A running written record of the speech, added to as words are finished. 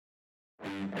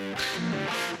Hello,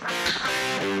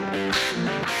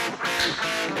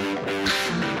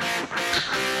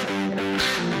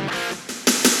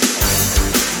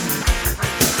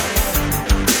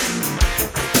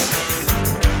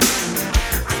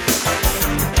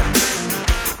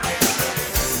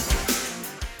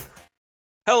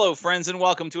 friends, and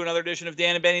welcome to another edition of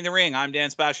Dan and Benny in the Ring. I'm Dan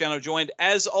Spaciano, joined,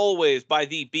 as always, by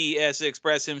the BS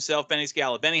Express himself, Benny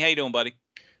Scala. Benny, how you doing, buddy?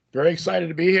 Very excited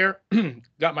to be here.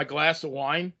 Got my glass of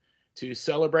wine to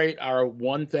celebrate our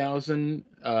 1,000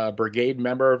 brigade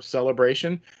member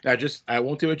celebration. I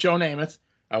won't do it, Joe Namath.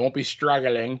 I won't be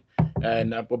struggling.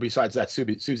 And well, besides that,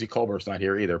 Susie Colbert's not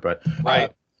here either. But right.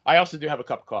 I also do have a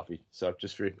cup of coffee. So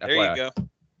just for there FYI. You go.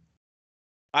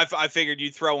 I figured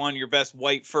you'd throw on your best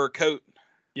white fur coat.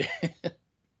 Yeah.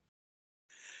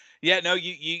 Yeah, no,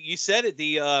 you said it.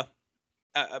 The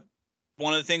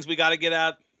one of the things we got to get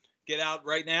out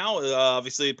right now.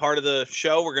 Obviously, part of the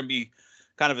show, we're going to be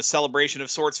kind of a celebration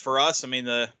of sorts for us. I mean,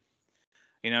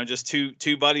 just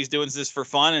two buddies doing this for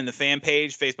fun, and the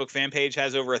Facebook fan page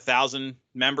has over 1,000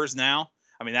 members now.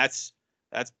 I mean, that's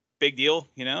big deal.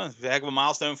 It's a heck of a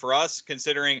milestone for us,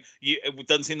 considering it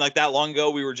doesn't seem like that long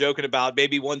ago we were joking about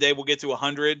maybe one day we'll get to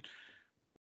 100.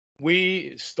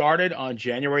 We started on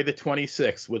January the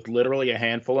 26th with literally a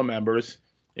handful of members.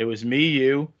 It was me,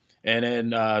 you, and then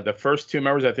the first two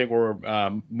members I think were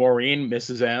Maureen,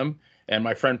 Mrs. M, and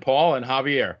my friend Paul and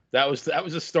Javier. That was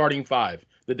a starting five,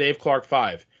 the Dave Clark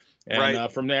five, and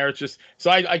right. From there it's just so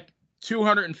I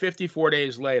 254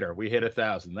 days later we hit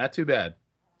 1,000. Not too bad.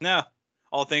 No,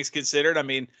 all things considered. I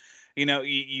mean,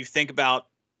 you think about.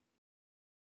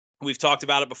 We've talked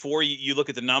about it before. You look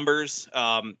at the numbers,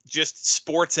 just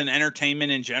sports and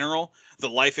entertainment in general. The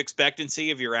life expectancy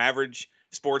of your average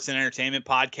sports and entertainment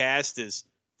podcast is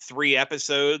 3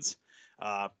 episodes.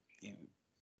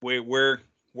 We'll be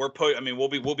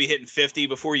hitting 50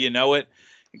 before you know it.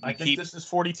 I think this is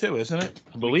 42, isn't it?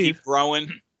 I believe. Keep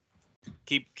growing.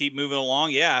 Keep moving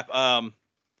along. Yeah.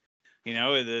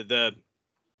 The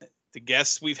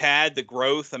guests we've had, the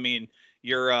growth. I mean,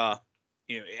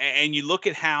 and you look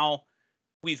at how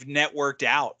we've networked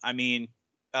out. I mean,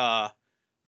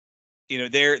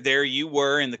 there you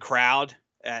were in the crowd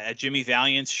at Jimmy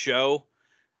Valiant's show,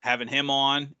 having him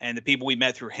on, and the people we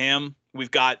met through him. We've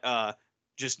got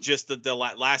just the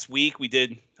last week we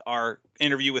did our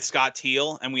interview with Scott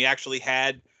Teal, and we actually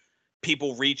had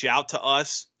people reach out to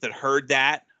us that heard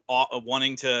that,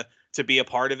 wanting to be a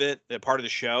part of it, a part of the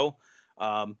show.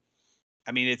 I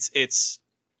mean, it's.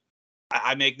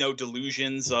 I make no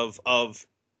delusions of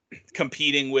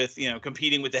competing with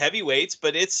the heavyweights,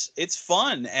 but it's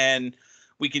fun, and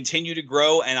we continue to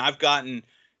grow. And I've gotten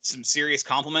some serious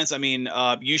compliments. I mean,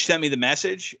 you sent me the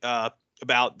message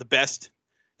about the best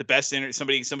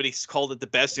somebody called it the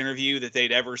best interview that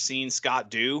they'd ever seen Scott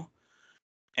do,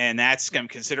 and that's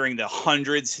considering the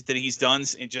hundreds that he's done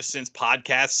just since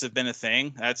podcasts have been a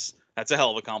thing. That's a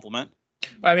hell of a compliment.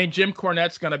 I mean, Jim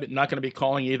Cornette's not going to be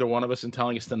calling either one of us and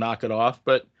telling us to knock it off.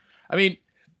 But I mean,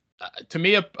 to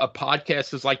me, a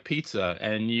podcast is like pizza,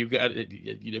 and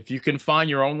if you can find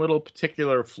your own little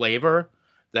particular flavor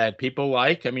that people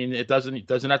like. I mean, it doesn't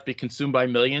have to be consumed by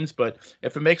millions, but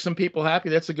if it makes some people happy,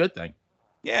 that's a good thing.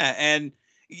 Yeah, and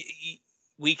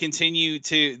we continue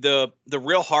to the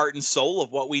real heart and soul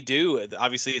of what we do.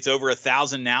 Obviously, it's over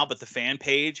 1,000 now, but the fan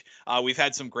page, we've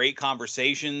had some great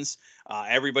conversations.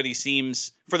 Everybody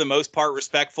seems, for the most part,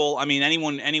 respectful. I mean,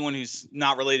 anyone who's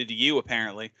not related to you,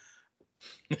 apparently.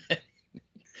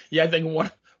 Yeah, I think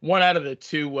one out of the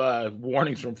 2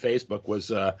 warnings from Facebook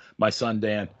was my son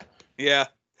Dan. Yeah,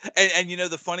 and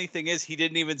the funny thing is, he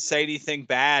didn't even say anything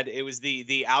bad. It was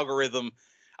the algorithm.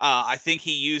 I think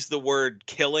he used the word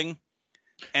killing,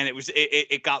 and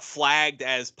it got flagged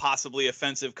as possibly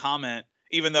offensive comment.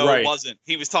 Even though It wasn't.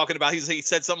 He was talking about, he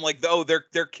said something like, "Oh,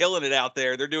 they're killing it out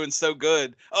there. They're doing so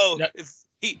good." Oh, no.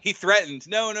 He threatened.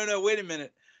 No, wait a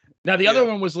minute. Now the other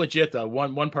one was legit though.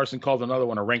 One person called another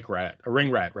one a ring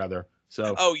rat rather.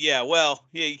 So. Oh yeah, well,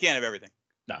 yeah, you can't have everything.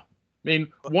 No, I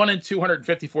mean 1 in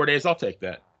 254 days, I'll take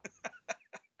that.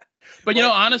 But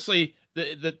honestly,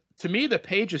 to me the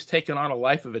page has taken on a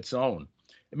life of its own.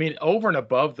 I mean, over and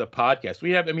above the podcast,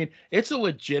 it's a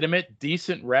legitimate,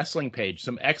 decent wrestling page.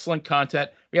 Some excellent content.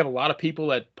 We have a lot of people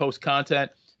that post content.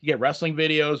 You get wrestling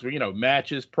videos,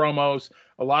 matches, promos,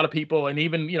 a lot of people. And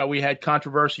even, we had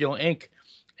Controversial Inc.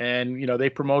 And, they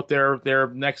promote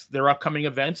their upcoming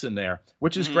events in there,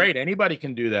 which is great. Anybody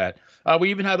can do that.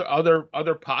 We even have other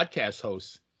podcast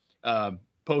hosts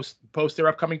post their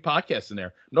upcoming podcasts in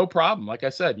there. No problem. Like I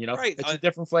said, it's a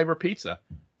different flavor pizza.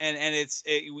 And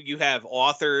you have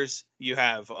authors, you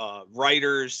have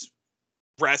writers,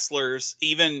 wrestlers,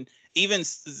 even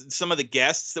some of the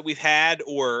guests that we've had,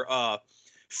 or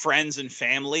friends and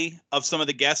family of some of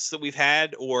the guests that we've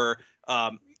had, or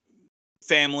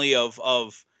family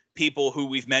of people who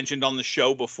we've mentioned on the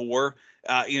show before.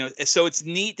 So it's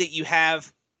neat that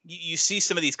you see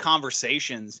some of these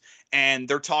conversations, and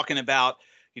they're talking about,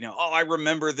 oh, I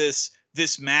remember this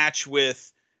match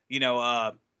with,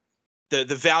 the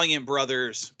Valiant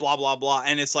brothers, blah blah blah,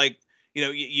 and it's like,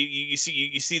 you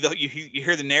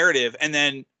hear the narrative, and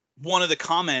then one of the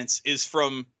comments is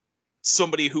from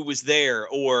somebody who was there,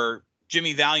 or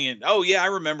Jimmy Valiant. Oh yeah, I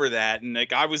remember that, and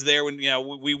like I was there when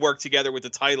we worked together with the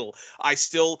title.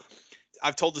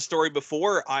 I've told the story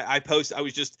before. I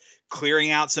was just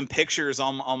clearing out some pictures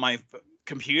on my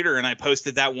computer, and I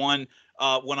posted that one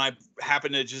when I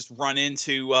happened to just run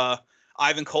into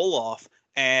Ivan Koloff,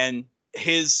 and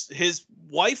his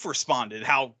wife responded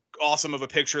how awesome of a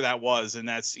picture that was. And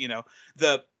that's, you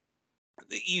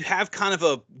have kind of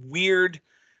a weird,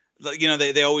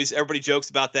 they always, everybody jokes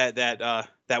about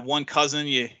that one cousin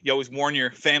you always warn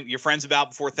your friends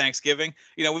about before Thanksgiving.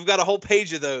 We've got a whole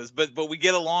page of those, but we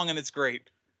get along, and it's great.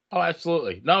 Oh,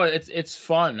 absolutely. No, it's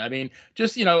fun. I mean,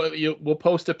 just, we'll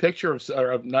post a picture of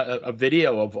a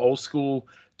video of old school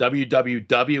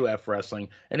WWF wrestling,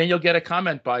 and then you'll get a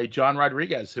comment by John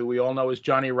Rodriguez, who we all know as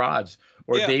Johnny Rods,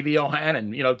 or Davey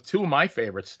O'Hannon, two of my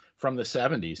favorites from the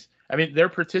 70s. I mean, they're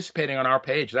participating on our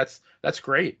page. That's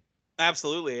great.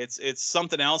 Absolutely. It's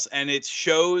something else, and it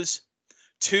shows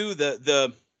too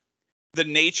the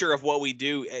nature of what we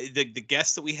do, the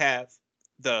guests that we have,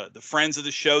 the friends of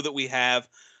the show that we have.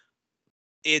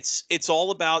 It's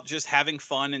all about just having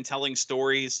fun and telling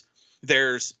stories.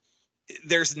 There's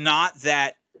not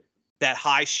that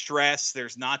high stress.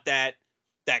 There's not that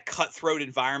cutthroat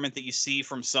environment that you see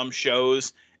from some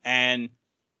shows, and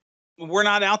we're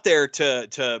not out there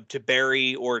to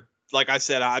bury, or, like I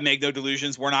said, I make no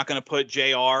delusions, we're not going to put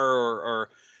JR or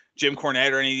Jim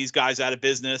Cornette or any of these guys out of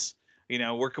business.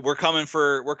 We're coming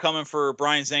for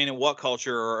Brian Zane and What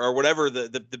Culture, or whatever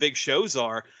the big shows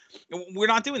are. We're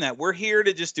not doing that. We're here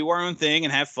to just do our own thing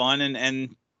and have fun,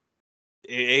 and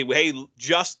hey,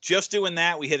 just doing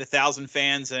that, we hit 1,000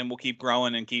 fans, and we'll keep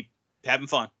growing and keep having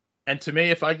fun. And to me,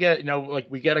 if I get,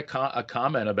 we get a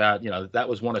comment about, that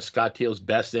was one of Scott Teal's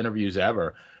best interviews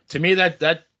ever. To me,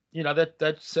 that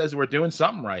says we're doing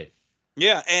something right.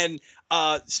 Yeah. And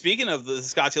speaking of the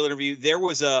Scott Teal interview, there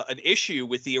was an issue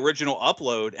with the original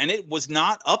upload, and it was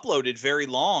not uploaded very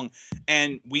long.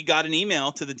 And we got an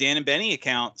email to the Dan and Benny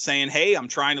account saying, hey, I'm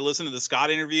trying to listen to the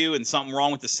Scott interview and something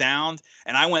wrong with the sound.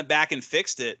 And I went back and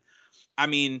fixed it. I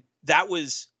mean, that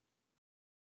was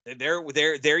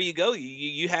there you go.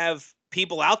 You have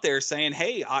people out there saying,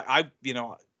 hey, I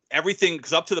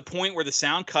everything's up to the point where the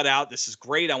sound cut out. This is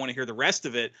great. I want to hear the rest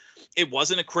of it. It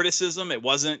wasn't a criticism. It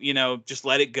wasn't, just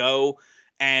let it go.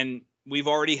 And we've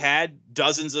already had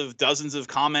dozens of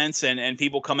comments and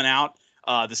people coming out.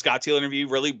 The Scott Teal interview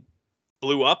really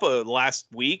blew up last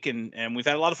week, and we've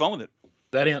had a lot of fun with it.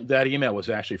 That email was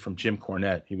actually from Jim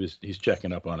Cornette. He's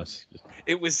checking up on us.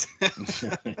 It was.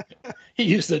 He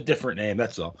used a different name.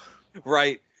 That's all.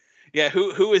 Right. Yeah.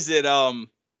 Who is it? The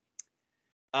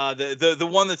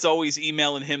one that's always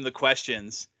emailing him the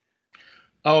questions.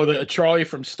 Oh, the Charlie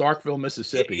from Starkville,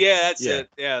 Mississippi. Yeah, that's it.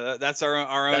 Yeah, that's our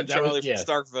own Charlie from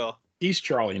Starkville. He's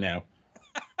Charlie now.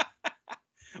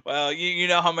 Well, you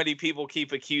know how many people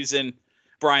keep accusing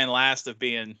Brian Last of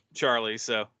being Charlie,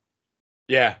 so.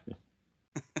 Yeah.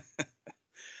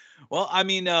 Well, I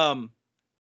mean,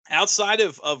 outside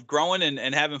of growing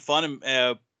and having fun,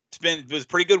 it was a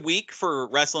pretty good week for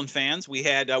wrestling fans. We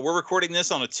had we're recording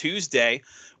this on a Tuesday.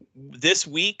 This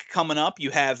week coming up, you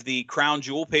have the Crown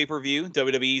Jewel pay-per-view,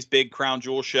 WWE's big Crown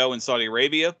Jewel show in Saudi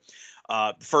Arabia.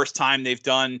 First time they've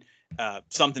done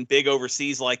something big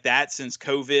overseas like that since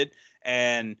COVID,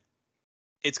 and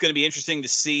it's going to be interesting to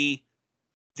see,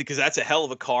 because that's a hell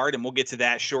of a card, and we'll get to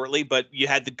that shortly. But you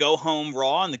had the Go Home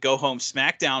Raw and the Go Home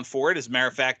SmackDown for it. As a matter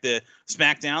of fact, the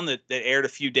SmackDown that aired a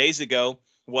few days ago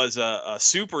was a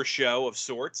super show of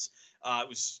sorts.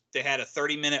 They had a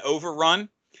 30-minute overrun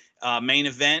main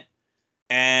event,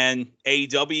 and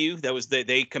AEW,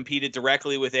 they competed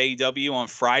directly with AEW on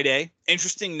Friday.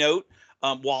 Interesting note,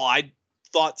 while I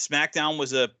thought SmackDown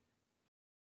was a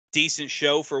decent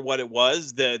show for what it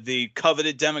was, the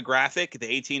coveted demographic, the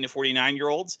 18 to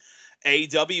 49-year-olds,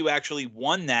 AEW actually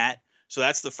won that. So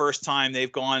that's the first time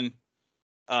they've gone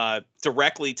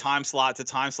directly time slot to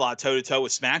time slot, toe to toe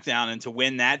with SmackDown, and to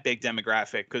win that big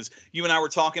demographic. Because you and I were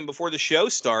talking before the show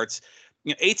starts,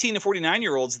 18 to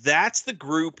 49-year-olds, that's the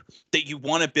group that you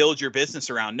want to build your business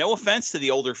around. No offense to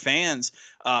the older fans.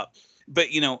 But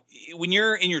when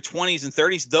you're in your 20s and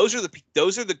 30s,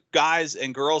 those are the guys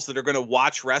and girls that are going to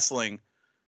watch wrestling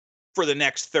for the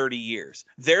next 30 years.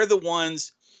 They're the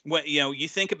ones when you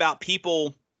think about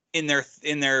people in their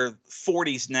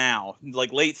 40s now,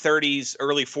 like late 30s,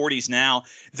 early 40s now,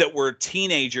 that were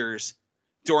teenagers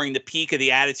during the peak of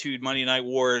the Attitude Monday Night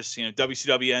Wars,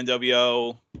 WCW,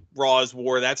 NWO, Raw's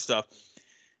War, that stuff.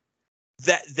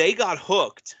 That they got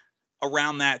hooked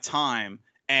around that time,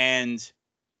 and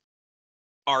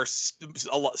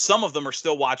some of them are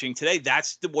still watching today.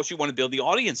 That's what you want to build the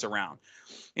audience around.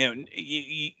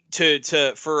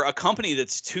 For a company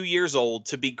that's 2 years old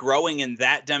to be growing in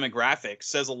that demographic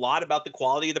says a lot about the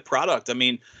quality of the product. I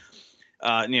mean,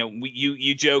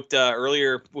 you joked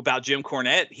earlier about Jim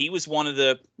Cornette. He was one of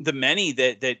the many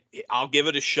that I'll give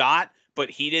it a shot, but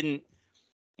he didn't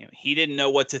know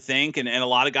what to think, and a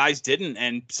lot of guys didn't.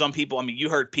 And some people, I mean, you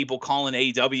heard people calling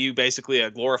AEW basically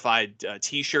a glorified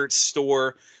t-shirt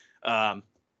store,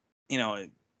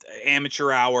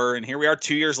 amateur hour, and here we are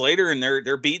 2 years later, and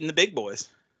they're beating the big boys.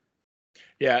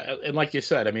 Yeah, and like you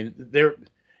said, I mean,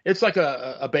 it's like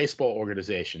a baseball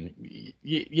organization.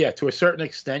 Yeah, to a certain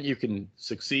extent, you can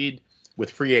succeed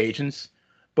with free agents,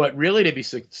 but really to be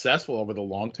successful over the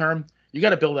long term, you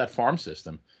got to build that farm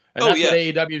system. And that's what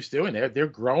AEW is doing. They're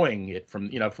growing it from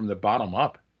the bottom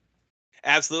up.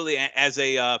 Absolutely. As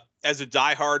a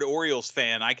diehard Orioles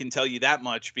fan, I can tell you that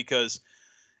much, because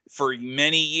for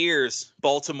many years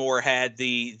Baltimore had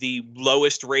the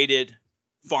lowest rated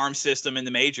farm system in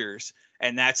the majors,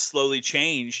 and that slowly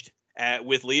changed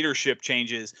with leadership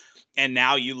changes. And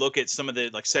now you look at some of the,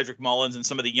 like Cedric Mullins and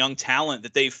some of the young talent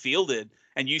that they've fielded,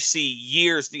 and you see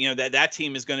years, that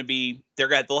team is going to be,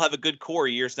 they'll have a good core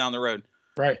years down the road.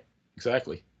 Right.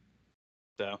 Exactly.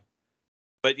 So,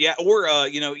 but yeah, or,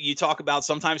 you talk about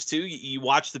sometimes too, you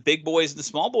watch the big boys and the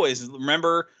small boys.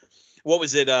 Remember, what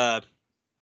was it? I'm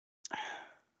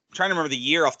trying to remember the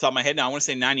year off the top of my head now. I want to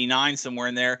say 99, somewhere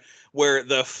in there, where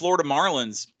the Florida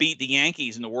Marlins beat the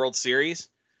Yankees in the World Series.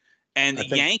 And the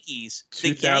Yankees,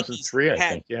 2003, I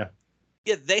think. Yeah.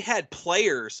 Yeah. They had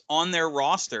players on their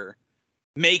roster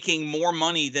making more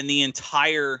money than the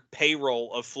entire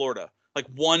payroll of Florida. Like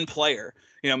one player,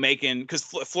 making, because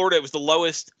Florida was the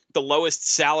lowest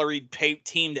salaried paid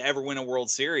team to ever win a World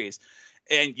Series.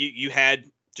 And you had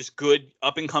just good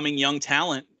up and coming young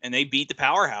talent, and they beat the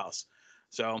powerhouse.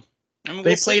 So I mean,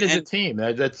 they played as a team.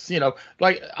 That's,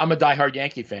 like, I'm a diehard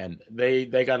Yankee fan. They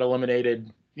got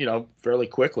eliminated, fairly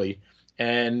quickly,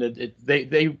 and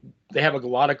they have a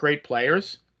lot of great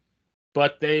players,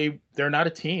 but they're not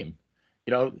a team.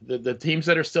 The teams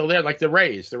that are still there, like the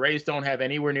Rays don't have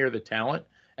anywhere near the talent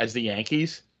as the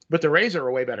Yankees, but the Rays are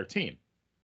a way better team.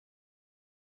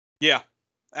 Yeah,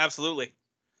 absolutely.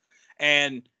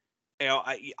 And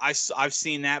I've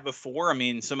seen that before. I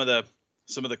mean, some of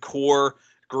the core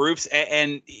groups,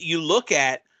 and you look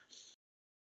at,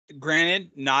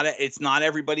 granted, it's not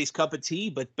everybody's cup of tea,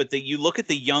 but you look at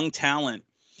the young talent,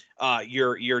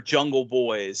 your Jungle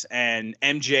Boys and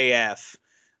MJF,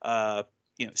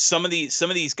 some of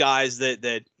these guys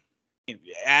that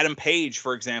Adam Page,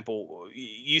 for example,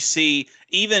 you see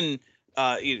even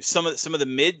some of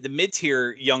the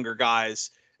mid-tier younger guys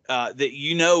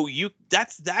that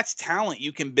that's talent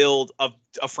you can build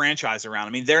a franchise around.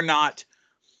 I mean, they're not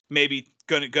maybe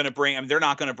gonna bring. I mean, they're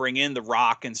not gonna bring in The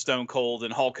Rock and Stone Cold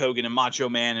and Hulk Hogan and Macho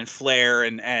Man and Flair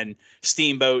and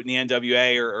Steamboat and the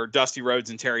NWA or Dusty Rhodes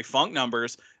and Terry Funk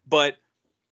numbers, but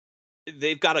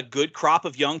they've got a good crop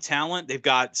of young talent. They've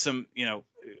got some,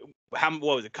 what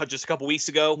was it? Just a couple weeks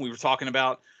ago, we were talking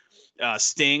about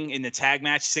Sting in the tag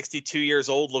match. 62 years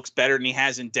old, looks better than he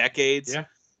has in decades.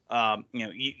 Yeah.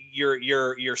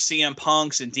 Your CM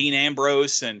Punks and Dean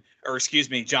Ambrose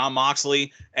John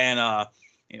Moxley and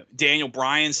Daniel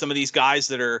Bryan. Some of these guys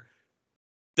that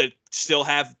still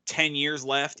have 10 years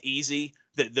left, easy.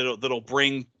 That'll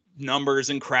bring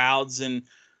numbers and crowds, and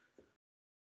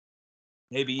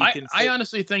maybe you can. I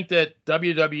honestly think that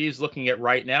WWE is looking at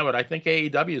right now, but I think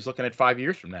AEW is looking at 5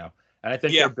 years from now, and I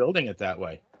think they're building it that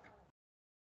way.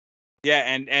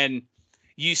 Yeah, and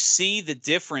you see the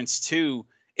difference too.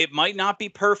 It might not be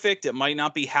perfect. It might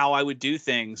not be how I would do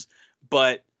things,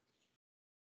 but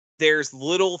there's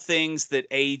little things that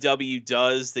AEW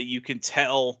does that you can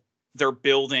tell they're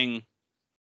building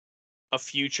a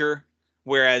future,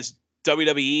 whereas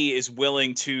WWE is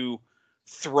willing to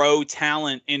throw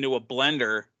talent into a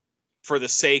blender for the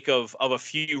sake of a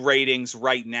few ratings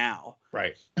right now.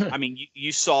 Right. I mean,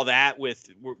 you saw that with,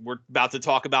 we're about to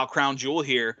talk about Crown Jewel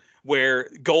here, where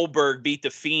Goldberg beat The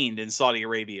Fiend in Saudi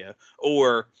Arabia,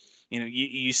 or,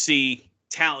 you see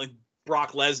talent,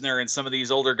 Brock Lesnar and some of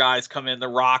these older guys come in, The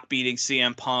Rock beating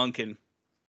CM Punk, and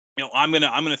I'm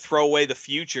gonna throw away the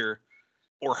future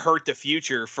or hurt the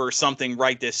future for something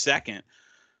right this second.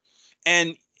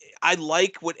 And I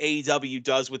like what AEW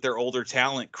does with their older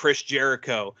talent, Chris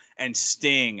Jericho and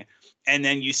Sting. And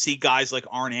then you see guys like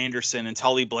Arn Anderson and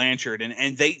Tully Blanchard,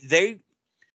 and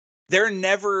they're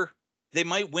never, they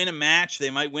might win a match, they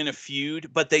might win a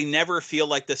feud, but they never feel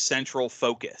like the central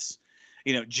focus.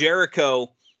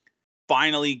 Jericho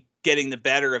finally getting the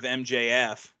better of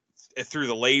MJF through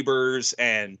the labors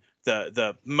and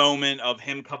the moment of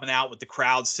him coming out with the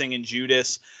crowd singing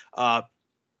Judas.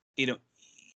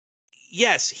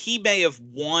 Yes, he may have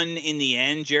won in the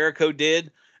end, Jericho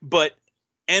did, but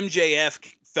MJF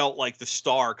felt like the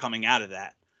star coming out of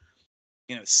that.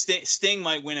 Sting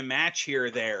might win a match here or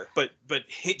there, but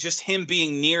just him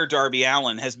being near Darby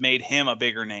Allin has made him a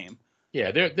bigger name.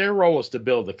 Yeah, their role is to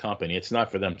build the company. It's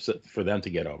not for them to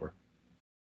get over.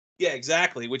 Yeah,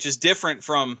 exactly, which is different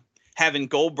from having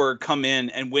Goldberg come in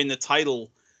and win the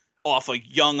title off a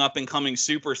young up-and-coming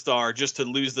superstar just to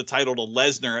lose the title to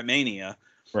Lesnar at Mania.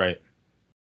 Right.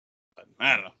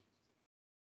 I don't know.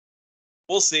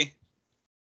 We'll see.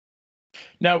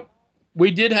 Now,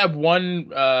 we did have one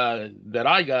that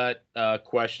I got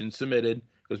question submitted,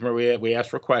 because remember we asked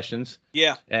for questions.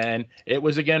 Yeah. And it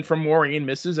was again from Maureen,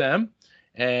 Mrs. M.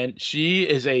 And she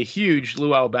is a huge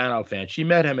Lou Albano fan. She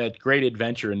met him at Great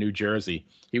Adventure in New Jersey.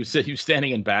 He was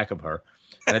standing in back of her.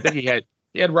 And I think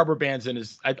he had rubber bands in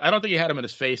his, I don't think he had them in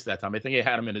his face that time. I think he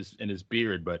had them in his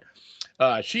beard, but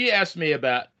she asked me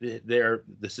about the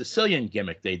Sicilian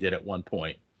gimmick they did at one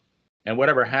point and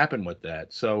whatever happened with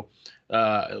that. So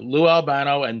Lou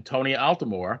Albano and Tony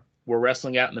Altomare were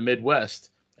wrestling out in the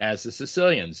Midwest as the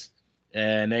Sicilians.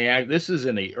 And this is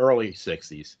in the early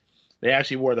 60s. They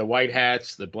actually wore the white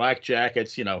hats, the black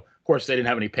jackets, of course they didn't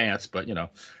have any pants, but,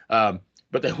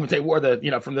 but they wore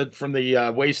the, from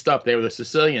the waist up, they were the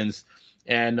Sicilians.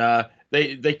 And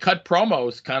they cut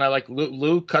promos kind of like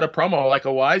Lou cut a promo like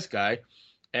a wise guy.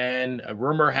 And a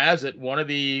rumor has it, one of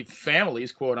the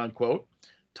families, quote unquote,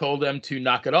 told them to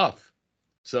knock it off.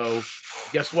 So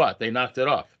guess what? They knocked it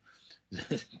off.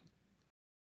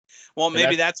 Well,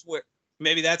 maybe that's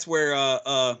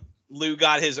where Lou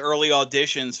got his early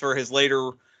auditions for his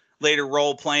later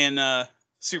role playing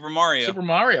Super Mario. Super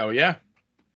Mario, yeah.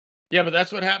 Yeah, but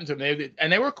that's what happened to them.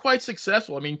 They were quite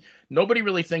successful. I mean, nobody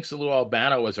really thinks of Lou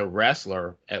Albano as a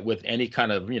wrestler with any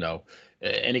kind of,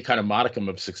 any kind of modicum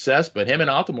of success. But him and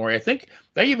Altomare, I think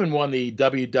they even won the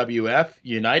WWF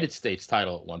United States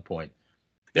title at one point.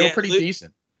 They were pretty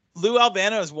decent. Lou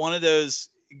Albano is one of those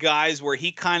guys where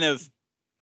he kind of,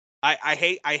 I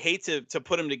hate to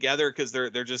put them together because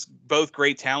they're just both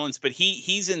great talents, but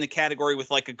he's in the category with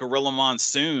like a Gorilla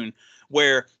Monsoon,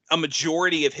 where a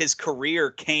majority of his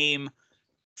career came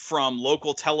from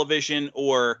local television,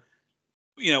 or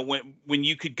when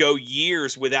you could go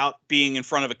years without being in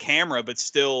front of a camera but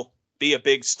still be a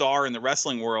big star in the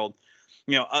wrestling world.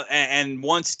 And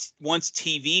once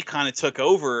TV kind of took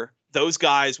over, those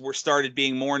guys started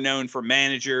being more known for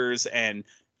managers and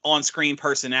on-screen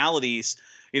personalities.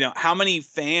 How many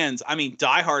fans,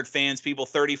 diehard fans, people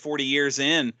 30, 40 years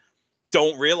in,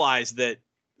 don't realize that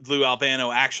Lou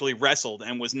Albano actually wrestled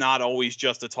and was not always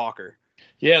just a talker.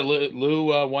 Yeah,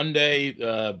 Lou one day,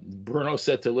 Bruno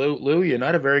said to Lou, you're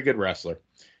not a very good wrestler.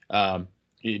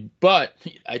 But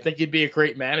I think you'd be a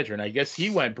great manager. And I guess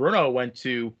Bruno went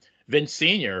to Vince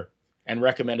Sr. and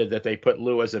recommended that they put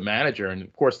Lou as a manager. And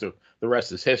of course, the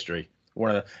rest is history.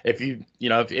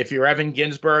 If you're Evan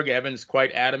Ginsberg, Evan's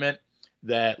quite adamant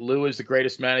that Lou is the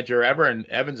greatest manager ever, and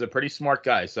Evan's a pretty smart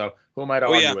guy. So who am I to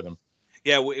argue with him?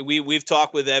 Yeah, we've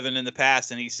talked with Evan in the past,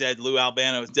 and he said Lou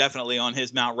Albano is definitely on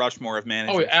his Mount Rushmore of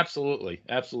managers. Oh, absolutely,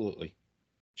 absolutely.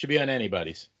 Should be on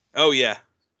anybody's. Oh yeah,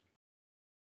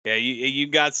 yeah. You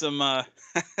got some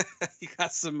you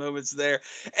got some moments there,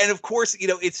 and of course,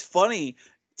 it's funny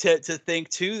to think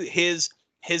too his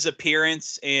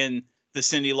appearance in the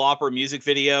Cyndi Lauper music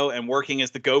video and working as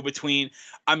the go-between.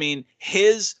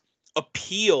 His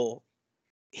appeal,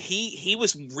 he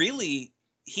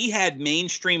had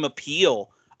mainstream appeal,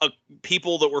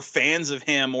 people that were fans of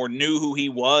him or knew who he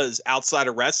was outside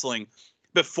of wrestling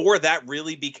before that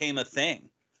really became a thing.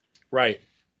 Right.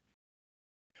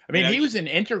 He was an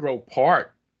integral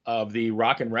part of the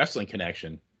Rock and Wrestling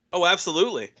Connection. Oh,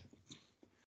 absolutely.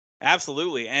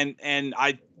 Absolutely. And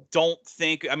I don't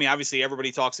think, obviously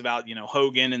everybody talks about,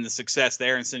 Hogan and the success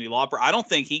there and Cyndi Lauper. I don't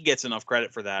think he gets enough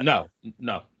credit for that. No.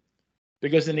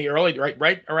 Because in the early,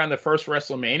 right around the first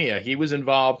WrestleMania, he was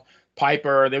involved.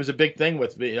 Piper, there was a big thing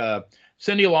with Cyndi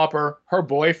Lauper, her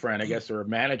boyfriend, I guess, or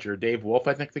manager, Dave Wolf,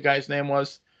 I think the guy's name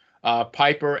was.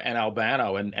 Piper and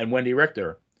Albano and Wendy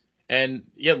Richter. And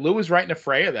yeah, Lou was right in the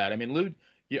fray of that. I mean, Lou,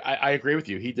 I agree with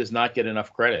you. He does not get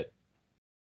enough credit.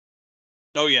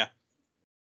 Oh yeah.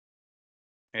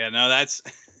 Yeah, no, that's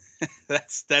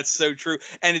that's so true.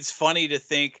 And it's funny to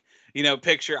think,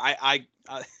 picture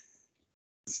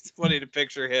it's funny to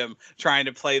picture him trying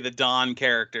to play the Don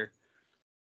character.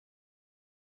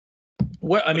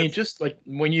 Well, I mean, just like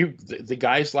when the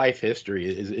guy's life history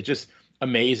is it's just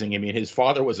amazing. I mean, his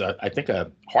father was I think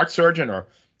a heart surgeon or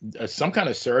some kind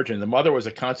of surgeon. The mother was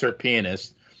a concert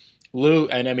pianist. Lou,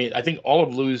 and I mean, I think all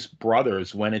of Lou's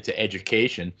brothers went into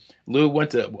education. Lou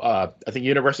went to, I think,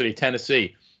 University of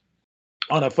Tennessee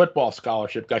on a football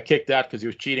scholarship, got kicked out because he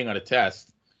was cheating on a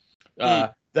test.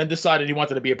 Then decided he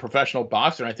wanted to be a professional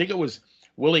boxer. And I think it was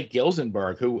Willie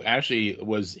Gilzenberg, who actually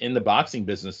was in the boxing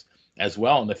business as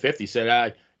well in the 50s,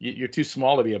 said, you're too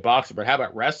small to be a boxer, but how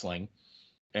about wrestling?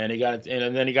 And he got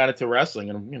and then he got into wrestling.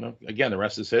 And, again, the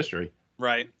rest is history.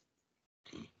 Right.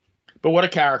 But what a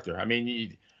character. I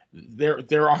mean,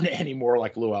 there aren't any more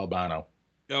like Lou Albano.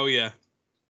 Oh yeah.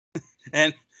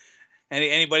 And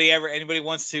anybody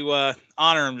wants to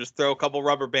honor him, just throw a couple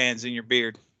rubber bands in your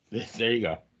beard. There you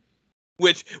go.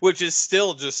 Which is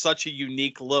still just such a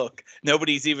unique look.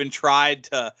 Nobody's even tried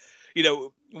to,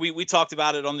 we talked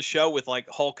about it on the show with like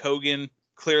Hulk Hogan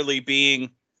clearly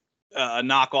being a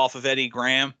knockoff of Eddie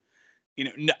Graham.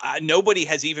 Nobody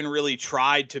has even really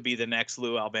tried to be the next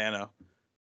Lou Albano.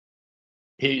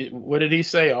 What did he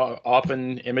say?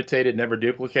 Often imitated, never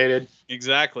duplicated.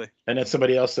 Exactly. And then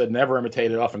somebody else said never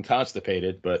imitated, often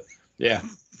constipated. But yeah,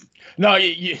 no,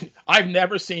 I've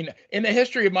never seen in the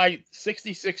history of my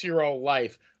 66-year-old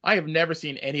life, I have never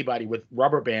seen anybody with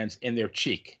rubber bands in their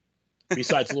cheek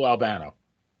besides Lou Albano.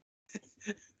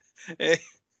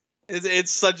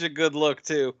 It's such a good look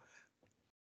too.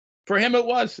 For him, it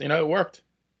was, it worked.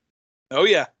 Oh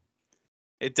yeah,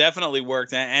 it definitely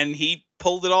worked, and he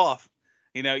pulled it off.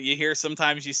 You hear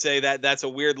sometimes you say that's a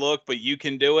weird look, but you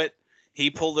can do it. He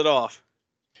pulled it off.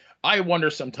 I wonder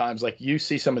sometimes, like you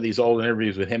see some of these old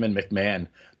interviews with him and McMahon,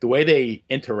 the way they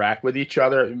interact with each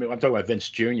other. I mean, I'm talking about Vince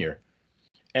Jr.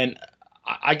 And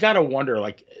I gotta wonder,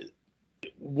 like,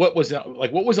 what was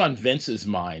on Vince's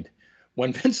mind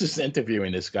when Vince is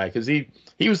interviewing this guy, because he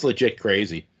was legit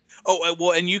crazy. Oh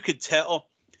well, and you could tell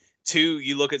too.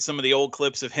 You look at some of the old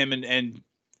clips of him and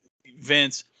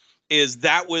Vince.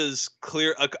 That was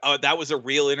clear. That was a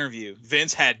real interview.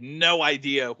 Vince had no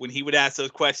idea when he would ask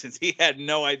those questions. He had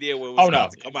no idea what was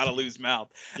about to come out of Lou's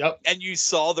mouth. Yep. And you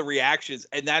saw the reactions.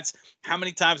 And that's how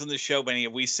many times on the show, Benny,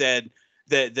 have we said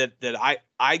that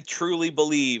I truly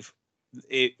believe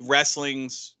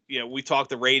wrestling's, we talked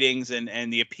the ratings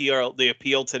and the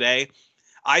appeal today.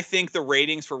 I think the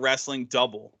ratings for wrestling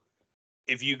double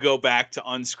if you go back to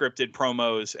unscripted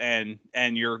promos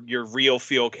and your real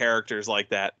feel characters like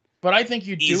that. But I think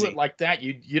you do it like that.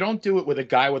 You don't do it with a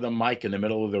guy with a mic in the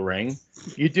middle of the ring.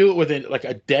 You do it with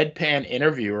a deadpan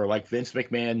interviewer like Vince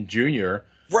McMahon Jr.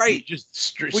 Right. Just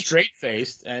straight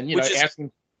faced and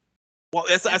asking. Well,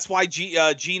 that's why Gene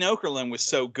Okerlund was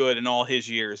so good in all his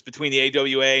years between the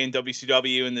AWA and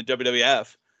WCW and the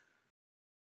WWF.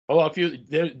 Well,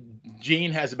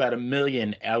 Gene has about 1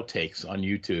 million outtakes on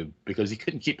YouTube because he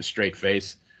couldn't keep a straight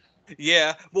face.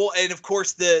 Yeah. Well, and of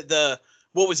course the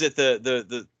what was it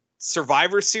the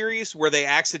Survivor Series where they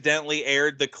accidentally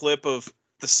aired the clip of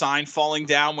the sign falling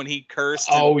down when he cursed.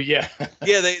 Oh yeah.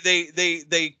 Yeah,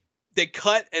 they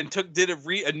cut and did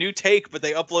a new take, but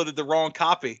they uploaded the wrong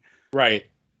copy. Right.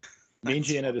 Mean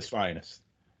Gene at his finest.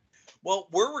 Well,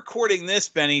 we're recording this,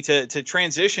 Benny, to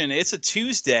transition. It's a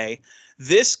Tuesday.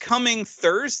 This coming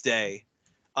Thursday,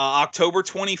 October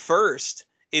 21st,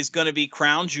 is going to be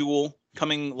Crown Jewel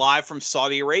coming live from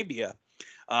Saudi Arabia.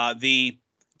 The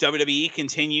WWE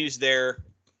continues their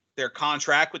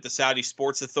contract with the Saudi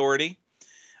Sports Authority.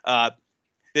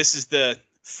 This is the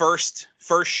first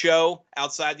show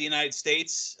outside the United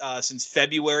States since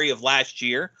February of last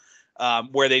year,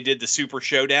 where they did the Super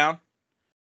Showdown,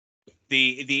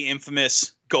 the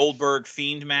infamous Goldberg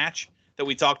Fiend match that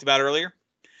we talked about earlier.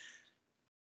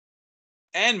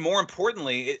 And more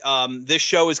importantly, this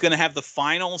show is going to have the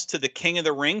finals to the King of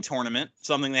the Ring tournament,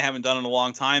 something they haven't done in a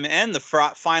long time, and the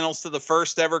finals to the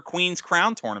first ever Queen's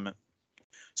Crown tournament.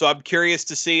 So I'm curious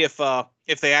to see if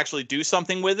they actually do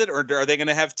something with it, or are they going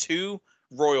to have two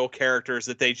royal characters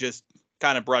that they just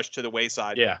kind of brush to the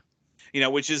wayside? Yeah.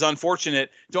 Which is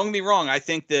unfortunate. Don't get me wrong. I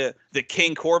think the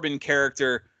King Corbin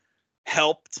character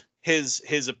helped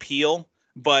his appeal,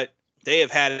 but they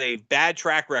have had a bad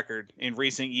track record in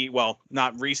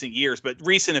not recent years, but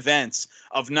recent events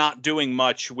of not doing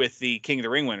much with the King of the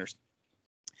Ring winners.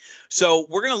 So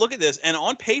we're going to look at this, and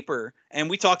on paper, and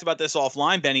we talked about this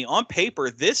offline, Benny, on paper,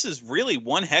 this is really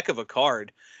one heck of a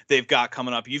card they've got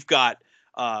coming up. You've got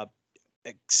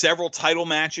several title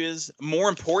matches. More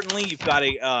importantly, you've got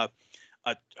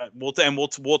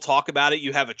we'll talk about it.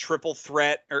 You have a triple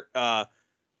threat for a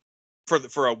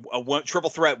triple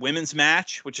threat women's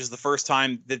match, which is the first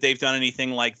time that they've done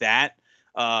anything like that.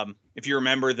 If you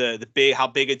remember how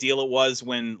big a deal it was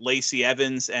when Lacey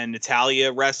Evans and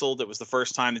Natalya wrestled, it was the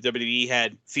first time the WWE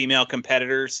had female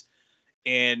competitors.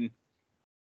 And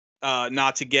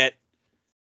not to get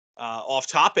off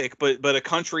topic, but a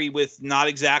country with not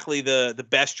exactly the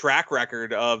best track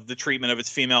record of the treatment of its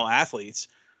female athletes.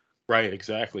 Right,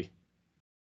 exactly.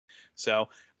 So,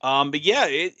 but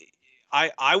yeah,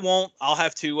 I'll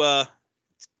have to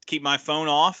keep my phone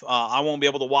off. I won't be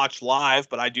able to watch live,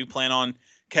 but I do plan on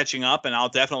catching up, and I'll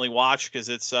definitely watch because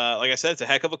it's like I said, it's a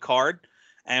heck of a card,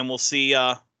 and we'll see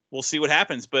what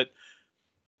happens. But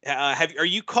are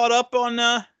you caught up on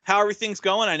how everything's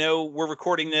going? I know we're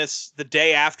recording this the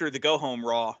day after the Go Home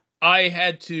Raw. I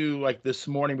had to, like, this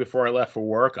morning before I left for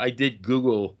work, I did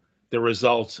Google the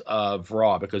results of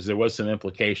Raw because there was some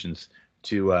implications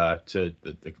to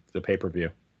the pay-per-view.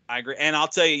 I agree, and I'll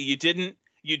tell you, you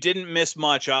didn't miss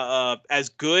much. As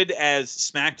good as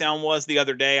SmackDown was the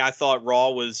other day, I thought Raw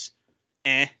was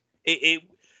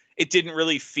It didn't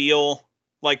really feel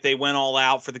like they went all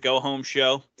out for the go home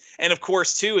show. And of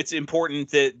course, too, it's important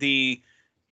that the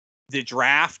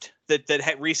draft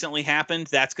that recently happened,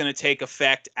 that's going to take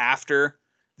effect after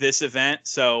this event.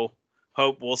 So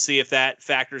we'll see if that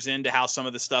factors into how some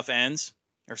of the stuff ends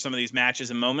or some of these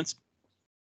matches and moments.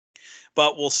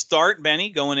 But we'll start, Benny,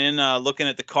 going in, looking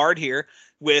at the card here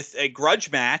with a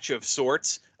grudge match of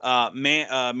sorts.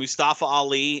 Mustafa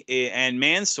Ali and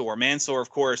Mansoor. Mansoor, of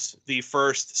course, the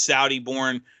first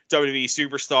Saudi-born WWE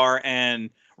superstar and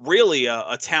really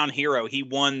a town hero. He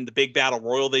won the big battle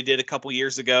royal they did a couple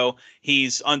years ago.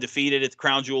 He's undefeated at the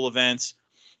Crown Jewel events.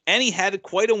 And he had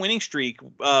quite a winning streak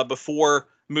before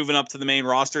moving up to the main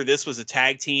roster. This was a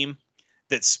tag team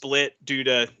that split due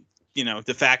to,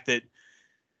 the fact that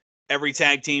every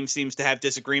tag team seems to have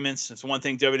disagreements. It's one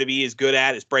thing WWE is good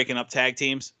at, is breaking up tag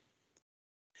teams.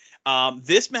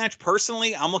 This match,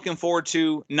 personally, I'm looking forward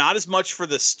to, not as much for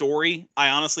the story. I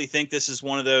honestly think this is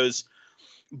one of those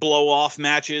blow-off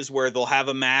matches where they'll have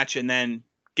a match and then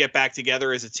get back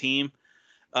together as a team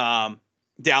down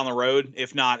the road,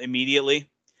 if not immediately.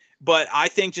 But I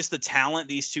think just the talent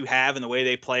these two have and the way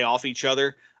they play off each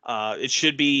other, it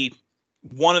should be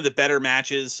one of the better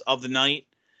matches of the night.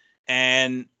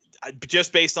 And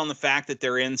just based on the fact that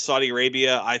they're in Saudi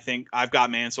Arabia, I think I've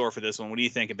got Mansoor for this one. What do you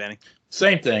think, Benny?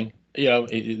 Same thing. They're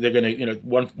going to,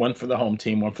 one for the home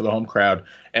team, one for the home crowd,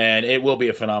 and it will be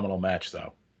a phenomenal match,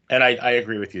 though. And I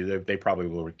agree with you. They probably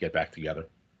will get back together.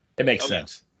 It makes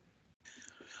sense.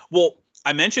 Well,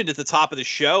 I mentioned at the top of the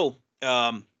show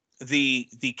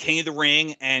the King of the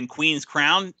Ring and Queen's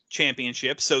Crown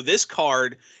Championship. So this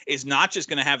card is not just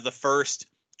going to have the first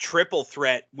triple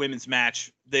threat women's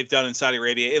match they've done in Saudi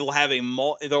Arabia. It'll have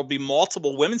there'll be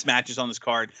multiple women's matches on this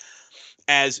card.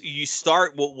 As you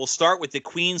start, we'll start with the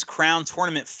Queen's Crown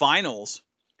Tournament Finals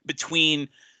between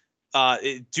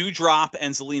Doudrop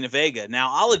and Zelina Vega. Now,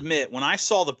 I'll admit, when I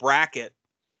saw the bracket,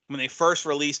 when they first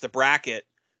released the bracket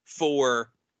for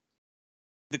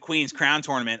the Queen's Crown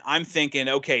Tournament, I'm thinking,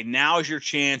 okay, now is your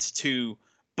chance to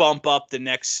bump up the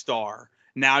next star.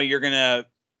 Now you're going to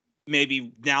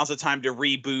now's the time to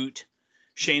reboot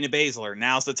Shayna Baszler.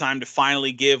 Now's the time to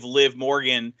finally give Liv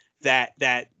Morgan that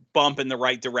bump in the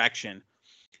right direction.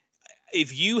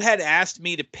 If you had asked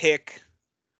me to pick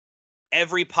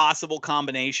every possible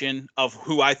combination of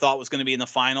who I thought was going to be in the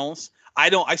finals,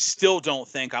 I still don't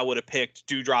think I would have picked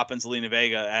Doudrop and Zelina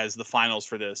Vega as the finals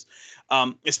for this.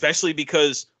 Especially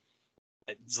because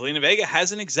Zelina Vega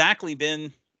hasn't exactly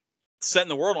been setting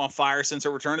the world on fire since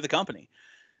her return to the company.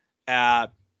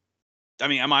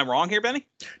 Am I wrong here, Benny?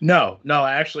 No.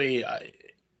 Actually,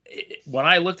 when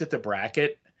I looked at the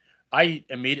bracket, I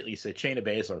immediately said Shayna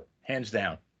Baszler, hands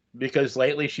down, because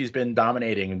lately she's been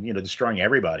dominating and destroying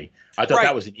everybody. I thought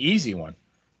that was an easy one,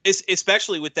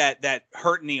 especially with that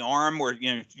hurt in the arm where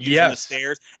using the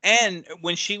stairs, and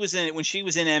when she was in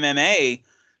MMA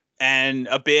and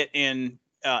a bit in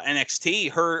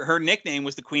NXT, her nickname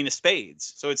was the Queen of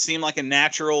Spades, so it seemed like a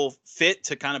natural fit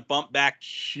to kind of bump back.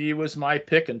 She was my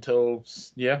pick until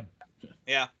yeah.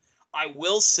 I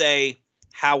will say,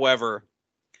 however,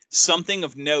 something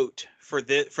of note for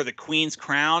the Queen's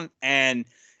Crown, and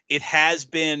it has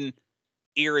been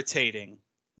irritating.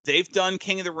 They've done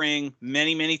King of the Ring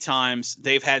many, many times.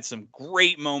 They've had some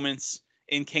great moments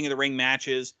in King of the Ring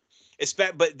matches.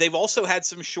 But they've also had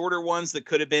some shorter ones that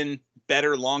could have been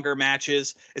better, longer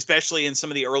matches, especially in some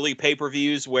of the early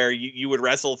pay-per-views where you would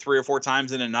wrestle 3 or 4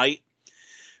 times in a night.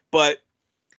 But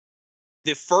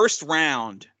the first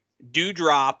round,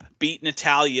 Doudrop beat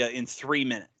Natalya in 3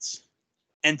 minutes.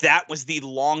 And that was the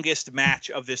longest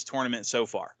match of this tournament so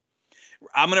far.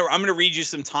 I'm gonna read you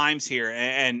some times here,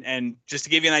 and just to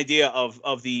give you an idea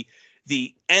of the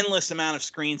endless amount of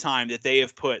screen time that they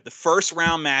have put. The first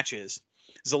round matches,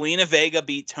 Zelina Vega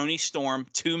beat Toni Storm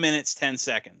 2 minutes 10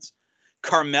 seconds.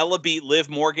 Carmella beat Liv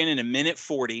Morgan in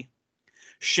 1:40.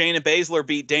 Shayna Baszler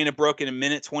beat Dana Brooke in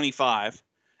 1:25,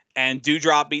 and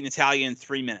Doudrop beat Natalya in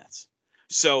 3 minutes.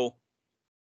 So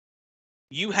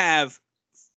you have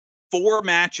 4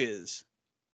 matches,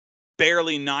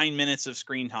 barely 9 minutes of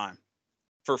screen time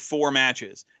for 4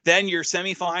 matches. Then your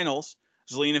semifinals,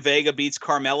 Zelina Vega beats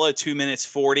Carmella at 2 minutes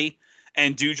 40,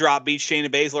 and Doudrop beats Shayna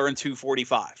Baszler in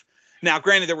 2:45. Now,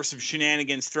 granted, there were some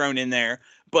shenanigans thrown in there,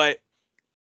 but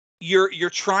you're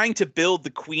trying to build the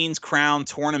Queen's Crown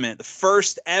tournament, the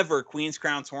first ever Queen's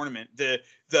Crown tournament, the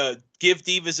Give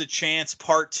Divas a Chance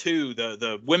Part 2,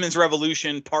 the Women's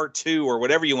Revolution Part 2, or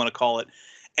whatever you want to call it,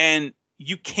 and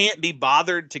you can't be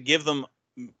bothered to give them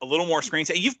a little more screen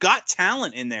time. You've got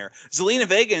talent in there. Zelina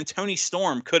Vega and Toni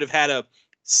Storm could have had a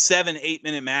 7-8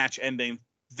 minute match and been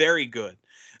very good.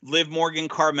 Liv Morgan,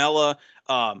 Carmella,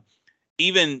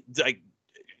 even like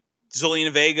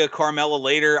Zelina Vega, Carmella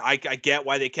later. I get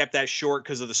why they kept that short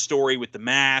because of the story with the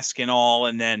mask and all.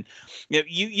 And then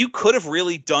you could have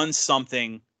really done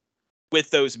something with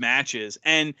those matches.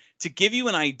 And to give you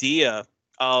an idea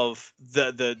of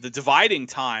the dividing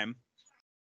time,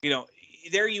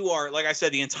 there you are. Like I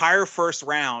said, the entire first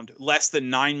round, less than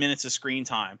 9 minutes of screen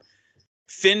time.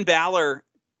 Finn Balor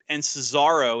and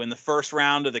Cesaro in the first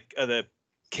round of the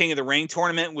King of the Ring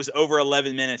tournament was over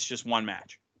 11 minutes, just one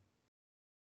match.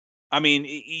 I mean,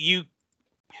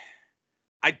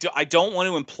 I don't want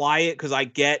to imply it because I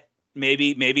get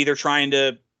maybe they're trying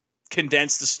to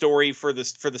condense the story for the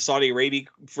Saudi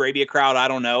Arabia crowd. I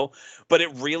don't know, but it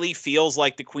really feels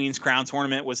like the Queen's Crown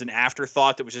tournament was an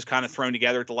afterthought that was just kind of thrown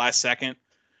together at the last second.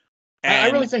 And I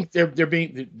really think they're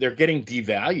getting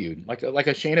devalued, like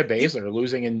a Shayna Baszler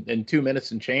losing in 2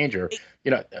 minutes and change, or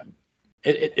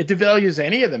it devalues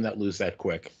any of them that lose that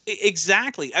quick.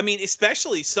 Exactly. I mean,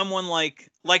 especially someone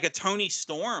like a Toni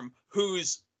Storm,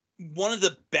 who's one of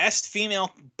the best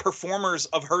female performers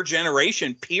of her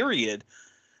generation, period,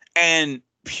 and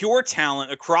pure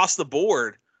talent across the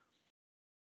board.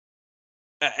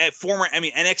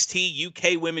 NXT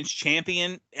UK Women's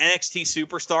Champion, NXT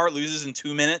Superstar, loses in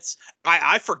 2 minutes.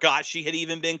 I forgot she had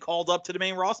even been called up to the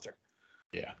main roster.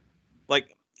 Yeah.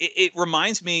 Like, it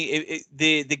reminds me,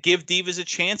 the Give Divas a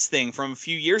Chance thing from a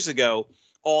few years ago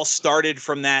all started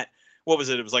from that. What was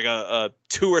it? It was like a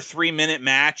 2 or 3 minute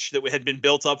match that had been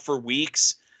built up for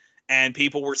weeks, and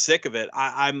people were sick of it.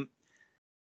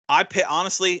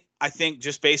 Honestly, I think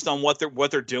just based on what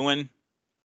they're doing,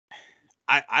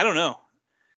 I don't know.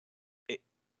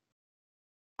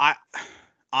 I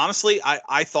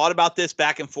thought about this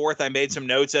back and forth. I made some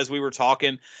notes as we were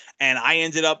talking, and I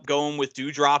ended up going with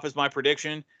Doudrop as my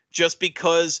prediction, just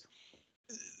because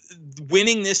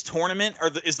winning this tournament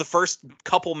is the first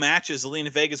couple matches Zelina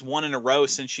Vega's won in a row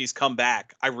since she's come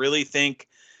back. I really think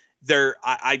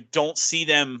I don't see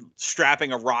them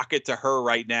strapping a rocket to her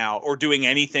right now or doing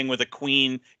anything with a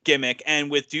Queen gimmick. And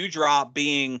with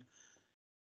Doudrop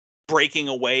breaking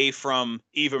away from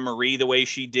Eva Marie the way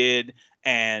she did,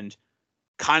 and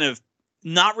kind of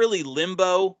not really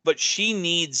limbo, but she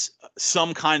needs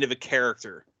some kind of a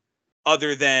character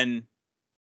other than,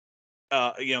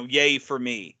 yay for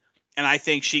me. And I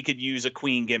think she could use a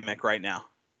Queen gimmick right now.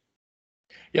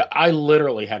 Yeah, I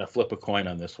literally had to flip a coin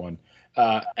on this one.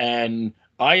 And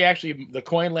the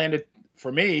coin landed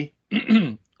for me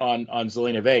on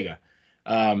Zelina Vega.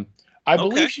 I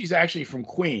believe she's actually from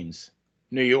Queens,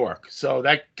 New York. So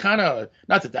that kind of,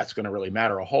 not that that's going to really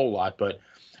matter a whole lot, but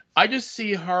I just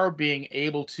see her being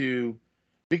able to,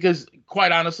 because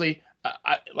quite honestly,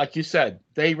 like you said,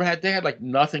 they had like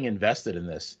nothing invested in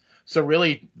this. So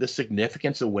really the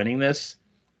significance of winning this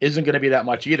isn't going to be that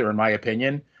much either, in my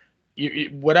opinion.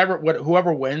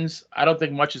 Whoever wins, I don't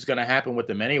think much is going to happen with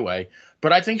them anyway.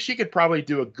 But I think she could probably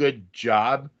do a good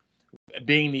job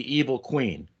being the evil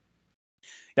queen.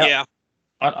 Now, yeah.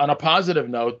 On a positive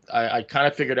note, I kind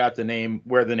of figured out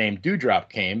where the name Doudrop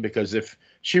came, because if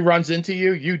she runs into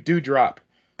you, you do drop.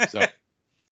 So,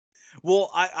 well,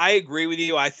 I agree with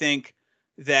you. I think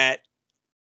that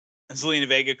Zelina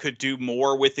Vega could do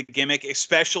more with the gimmick,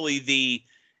 especially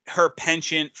her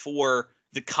penchant for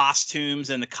the costumes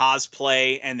and the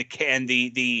cosplay and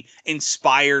the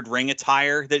inspired ring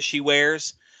attire that she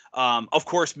wears. Of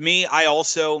course,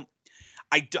 I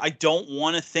don't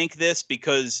want to think this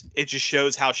because it just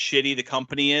shows how shitty the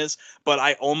company is, but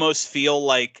I almost feel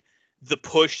like the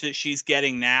push that she's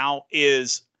getting now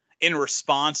is in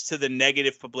response to the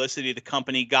negative publicity the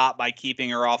company got by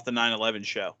keeping her off the 9/11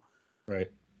 show. Right.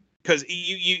 Because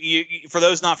you for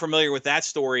those not familiar with that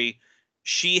story,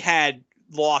 she had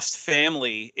lost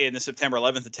family in the September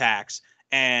 11th attacks,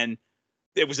 and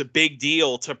it was a big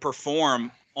deal to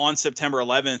perform on September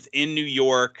 11th in New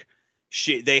York.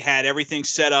 They had everything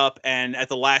set up, and at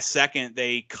the last second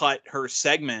they cut her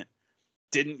segment,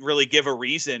 didn't really give a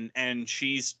reason, and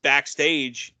she's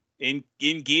backstage in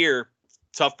gear.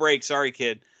 Tough break, sorry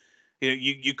kid.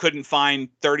 You couldn't find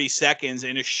 30 seconds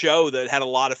in a show that had a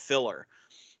lot of filler,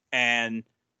 and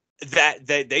that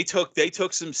they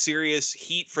took some serious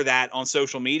heat for that on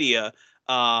social media,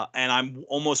 and I'm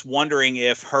almost wondering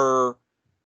if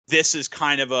this is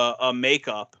kind of a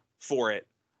makeup for it.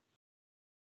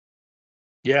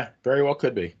 Yeah, very well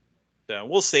could be. So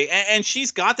we'll see. And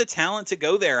she's got the talent to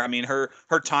go there. I mean, her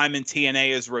time in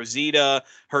TNA as Rosita,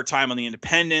 her time on the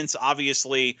Independents,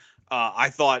 obviously. I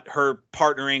thought her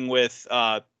partnering with,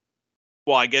 well,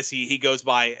 I guess he goes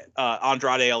by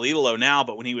Andrade El Idolo now,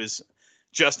 but when he was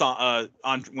just on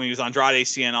when he was Andrade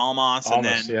Cien Almas, and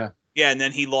then and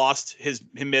then he lost his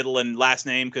middle and last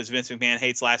name because Vince McMahon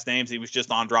hates last names. He was just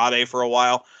Andrade for a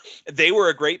while. They were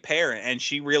a great pair, and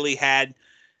she really had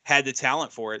the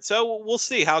talent for it. So we'll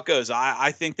see how it goes.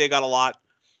 I think they got a lot.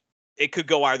 It could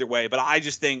go either way, but I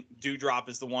just think Doudrop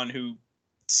is the one who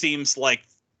seems like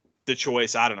the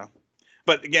choice. I don't know.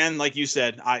 But again, like you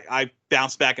said, I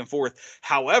bounce back and forth.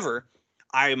 However,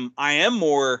 I am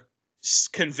more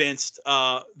convinced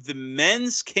the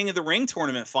men's King of the Ring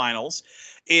tournament finals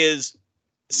is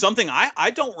something I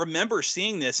don't remember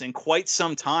seeing this in quite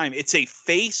some time. It's a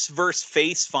face versus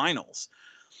face finals.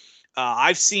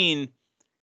 I've seen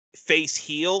face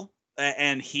heel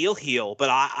and heel, but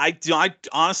I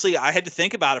honestly, I had to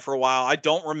think about it for a while. I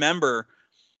don't remember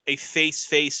a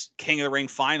face King of the Ring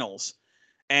finals,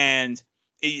 and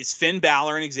it's Finn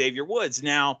Balor and Xavier Woods.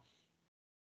 Now,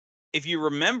 if you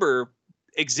remember,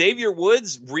 Xavier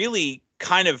Woods really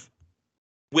kind of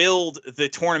willed the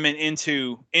tournament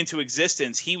into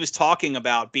existence. He was talking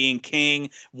about being king,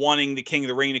 wanting the King of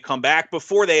the Ring to come back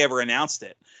before they ever announced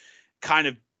it. Kind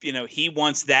of, he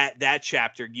wants that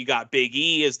chapter. You got Big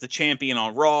E as the champion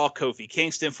on Raw, Kofi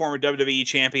Kingston, former WWE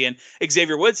champion.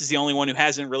 Xavier Woods is the only one who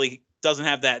doesn't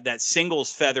have that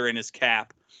singles feather in his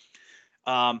cap.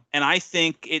 And I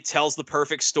think it tells the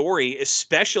perfect story,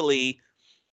 especially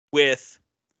with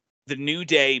the New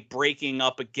Day breaking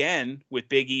up again with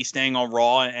Big E staying on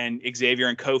Raw and Xavier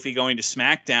and Kofi going to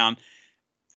SmackDown.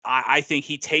 I think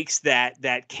he takes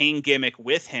that King gimmick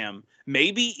with him.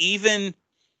 Maybe even,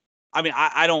 I mean,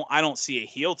 I don't see a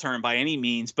heel turn by any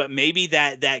means, but maybe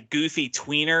that goofy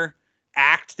tweener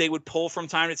act they would pull from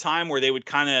time to time, where they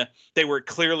were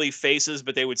clearly faces,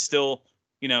 but they would still,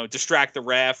 distract the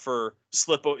ref or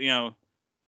slip,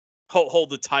 hold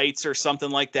the tights or something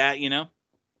like that,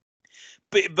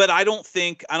 But I don't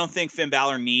think Finn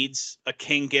Balor needs a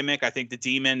King gimmick. I think the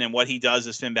Demon and what he does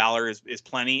as Finn Balor is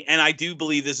plenty. And I do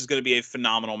believe this is going to be a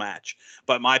phenomenal match.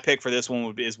 But my pick for this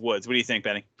one is Woods. What do you think,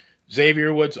 Benny?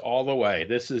 Xavier Woods all the way.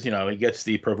 This is, he gets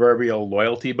the proverbial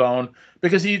loyalty bone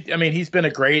because he's been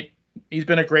a great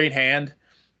hand,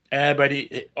 but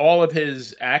all of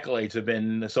his accolades have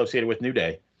been associated with New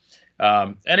Day.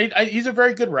 And he's a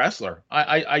very good wrestler.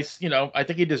 I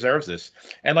think he deserves this.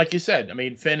 And like you said,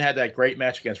 Finn had that great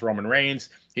match against Roman Reigns.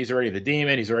 He's already the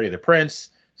Demon. He's already the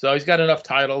Prince. So he's got enough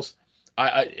titles.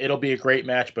 It'll be a great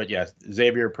match. But yes,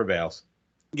 Xavier prevails.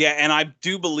 Yeah, and I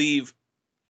do believe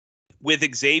with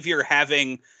Xavier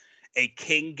having a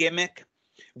King gimmick,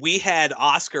 we had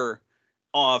Oscar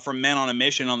from Men on a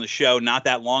Mission on the show not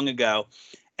that long ago.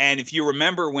 And if you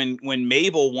remember when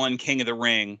Mabel won King of the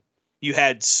Ring, you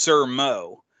had Sir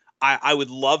Mo. I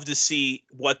would love to see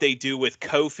what they do with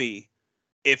Kofi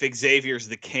if Xavier's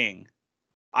the king.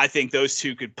 I think those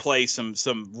two could play some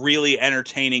really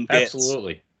entertaining bits.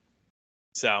 Absolutely.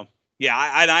 So, yeah,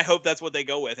 I hope that's what they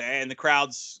go with, and the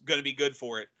crowd's going to be good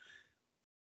for it.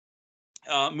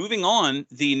 Moving on,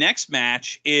 the next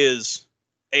match is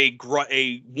a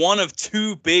one of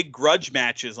two big grudge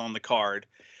matches on the card.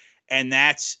 And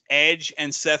that's Edge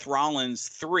and Seth Rollins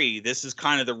 3. This is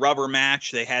kind of the rubber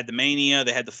match. They had the Mania.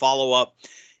 They had the follow-up.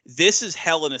 This is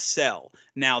Hell in a Cell.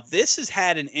 Now, this has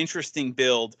had an interesting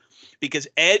build. because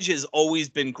Edge has always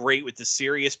been great with the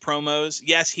serious promos.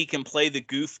 Yes, he can play the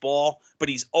goofball, but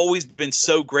he's always been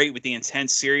so great with the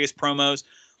intense, serious promos.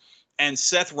 And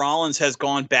Seth Rollins has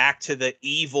gone back to the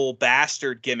evil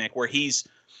bastard gimmick where he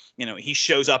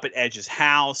shows up at Edge's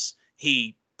house.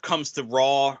 He comes to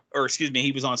Raw, or excuse me,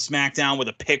 he was on SmackDown with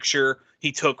a picture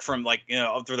he took from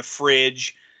through the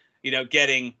fridge,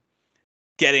 getting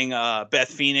Beth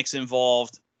Phoenix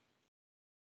involved.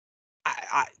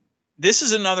 This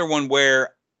is another one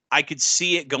where I could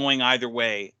see it going either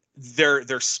way.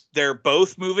 They're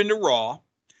both moving to Raw.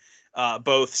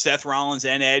 Both Seth Rollins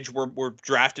and Edge were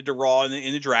drafted to Raw in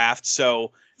the draft,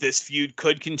 so this feud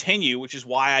could continue, which is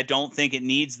why I don't think it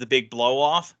needs the big blow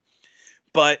off.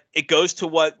 But it goes to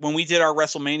when we did our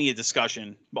WrestleMania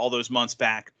discussion all those months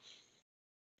back,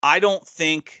 I don't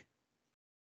think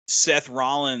Seth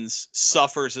Rollins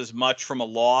suffers as much from a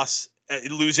loss,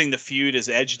 losing the feud, as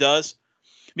Edge does.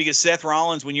 Because Seth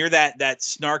Rollins, when you're that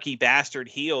snarky bastard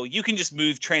heel, you can just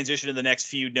transition to the next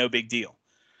feud, no big deal.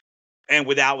 And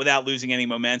without losing any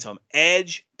momentum.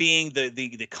 Edge being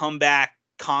the comeback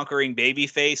conquering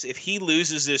babyface, if he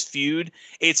loses this feud,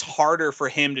 it's harder for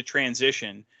him to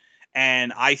transition.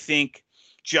 And I think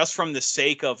just from the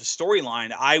sake of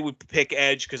storyline, I would pick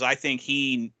Edge because I think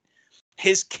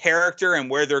his character and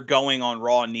where they're going on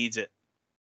Raw needs it.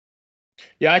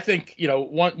 Yeah, I think,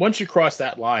 once you cross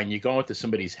that line, you go into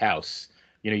somebody's house.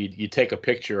 You take a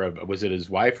picture of, was it his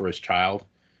wife or his child?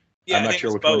 Yeah, I'm not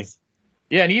sure which one.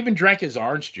 Yeah, and he even drank his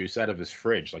orange juice out of his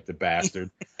fridge, like the bastard,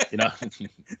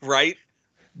 Right.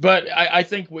 But I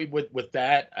think with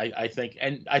that, I think,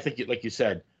 like you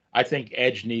said, I think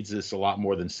Edge needs this a lot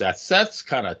more than Seth. Seth's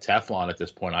kind of Teflon at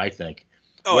this point, I think.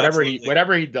 Oh, whatever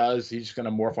he does, he's going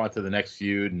to morph onto the next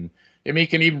feud, and he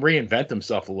can even reinvent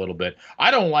himself a little bit.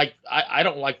 I don't like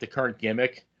the current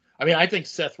gimmick. I mean, I think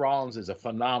Seth Rollins is a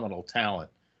phenomenal talent.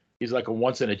 He's like a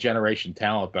once in a generation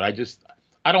talent, but I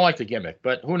don't like the gimmick.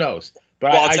 But who knows?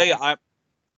 But I'll tell you,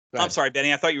 I'm sorry,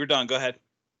 Benny. I thought you were done. Go ahead.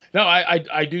 No,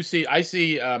 I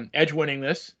see Edge winning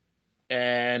this,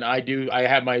 and I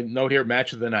have my note here,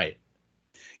 match of the night.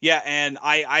 Yeah, and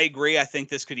I agree. I think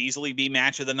this could easily be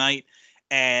match of the night.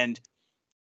 And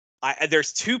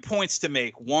there's 2 points to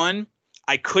make. One,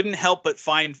 I couldn't help but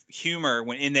find humor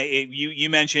when you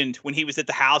mentioned when he was at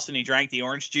the house and he drank the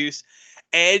orange juice.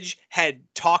 Edge had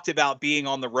talked about being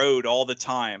on the road all the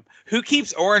time. Who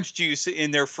keeps orange juice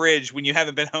in their fridge when you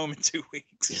haven't been home in 2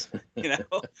 weeks?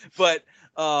 But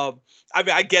I mean,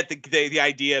 I get the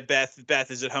idea.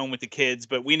 Beth is at home with the kids,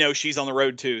 but we know she's on the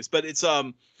road too. But it's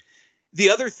the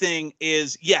other thing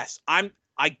is, yes,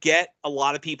 I get a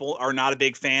lot of people are not a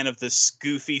big fan of this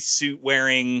goofy suit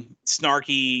wearing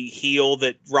snarky heel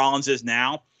that Rollins is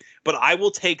now, but I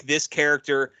will take this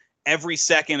character every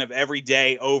second of every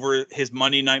day over his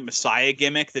Monday Night Messiah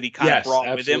gimmick that he kind of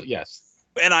brought with him. Yes.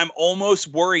 And I'm almost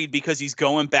worried because he's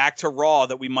going back to Raw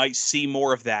that we might see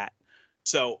more of that.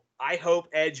 So I hope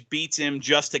Edge beats him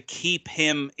just to keep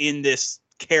him in this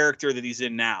character that he's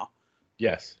in now.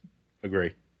 Yes.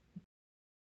 Agree.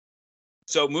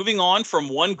 So moving on from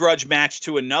one grudge match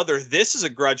to another, this is a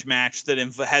grudge match that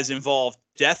has involved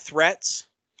death threats,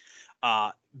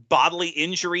 bodily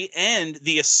injury, and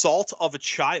the assault of a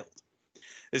child.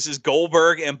 This is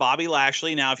Goldberg and Bobby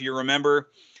Lashley. Now, if you remember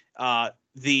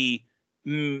the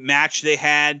match they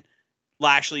had,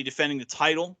 Lashley defending the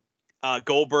title,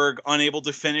 Goldberg unable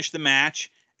to finish the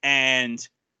match, and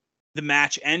the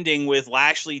match ending with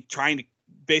Lashley trying to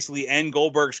basically end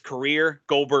Goldberg's career,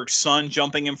 Goldberg's son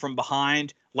jumping him from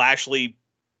behind, Lashley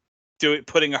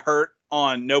putting a hurt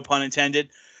on, no pun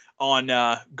intended, on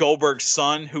Goldberg's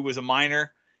son, who was a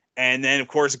minor. And then, of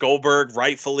course, Goldberg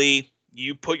rightfully,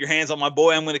 you put your hands on my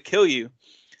boy, I'm going to kill you.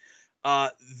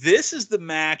 This is the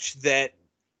match that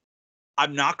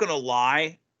I'm not going to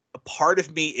lie, a part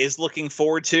of me is looking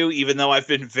forward to, even though I've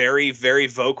been very, very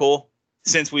vocal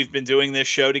since we've been doing this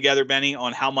show together, Benny,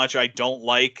 on how much I don't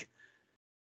like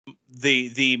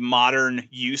the modern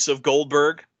use of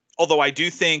Goldberg. Although I do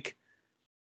think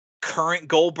current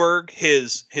Goldberg,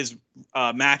 his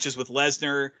matches with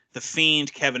Lesnar, The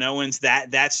Fiend, Kevin Owens,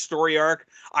 that story arc,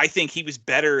 I think he was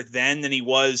better then than he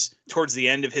was towards the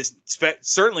end of his,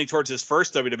 certainly towards his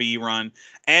first WWE run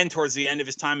and towards the end of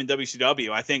his time in WCW.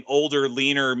 I think older,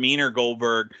 leaner, meaner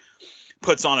Goldberg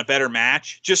puts on a better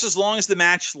match, just as long as the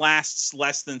match lasts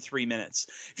less than 3 minutes.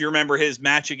 If you remember his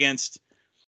match against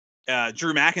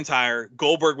Drew McIntyre,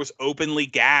 Goldberg was openly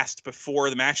gassed before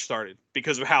the match started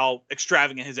because of how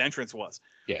extravagant his entrance was.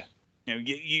 Yeah.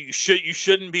 You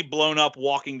shouldn't be blown up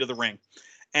walking to the ring.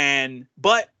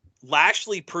 But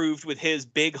Lashley proved with his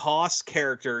Big Hoss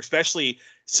character, especially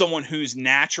someone who's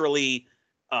naturally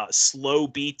slow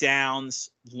beatdowns,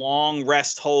 long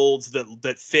rest holds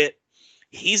that fit.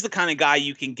 He's the kind of guy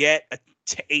you can get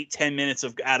 8-10 minutes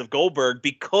out of Goldberg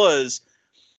because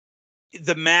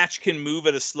the match can move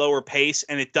at a slower pace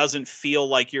and it doesn't feel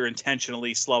like you're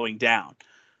intentionally slowing down.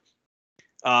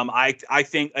 I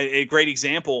think a great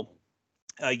example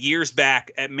years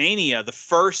back at Mania, the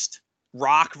first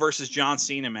Rock versus John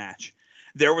Cena match,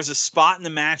 there was a spot in the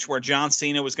match where John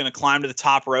Cena was going to climb to the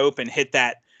top rope and hit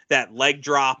that leg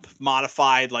drop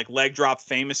modified, like leg drop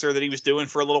famouser that he was doing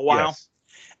for a little while. Yes.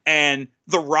 And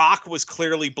The Rock was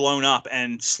clearly blown up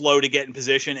and slow to get in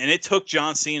position. And it took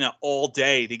John Cena all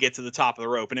day to get to the top of the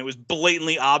rope. And it was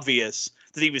blatantly obvious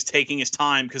that he was taking his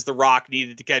time because The Rock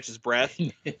needed to catch his breath.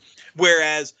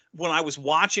 Whereas when I was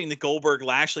watching the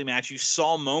Goldberg-Lashley match, you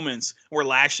saw moments where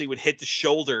Lashley would hit the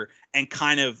shoulder and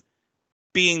kind of,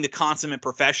 being the consummate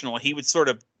professional, he would sort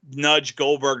of nudge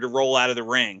Goldberg to roll out of the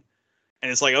ring. And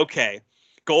it's like, okay,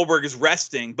 Goldberg is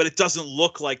resting, but it doesn't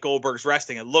look like Goldberg's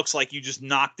resting. It looks like you just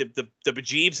knocked the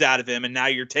bejeebs out of him, and now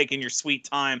you're taking your sweet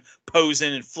time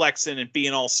posing and flexing and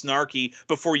being all snarky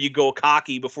before you go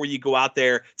cocky, before you go out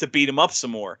there to beat him up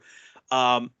some more.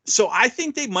 So I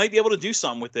think they might be able to do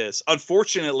something with this.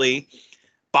 Unfortunately,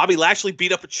 Bobby Lashley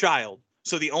beat up a child.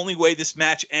 So the only way this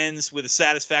match ends with a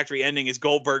satisfactory ending is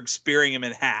Goldberg spearing him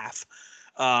in half.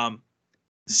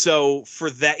 So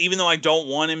for that, even though I don't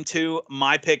want him to,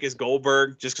 my pick is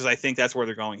Goldberg just because I think that's where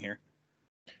they're going here.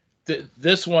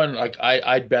 This one, like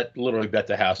I'd literally bet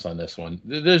the house on this one.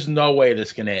 There's no way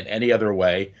this can end any other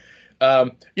way.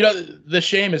 The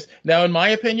shame is, now in my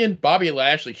opinion, Bobby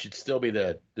Lashley should still be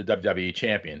the WWE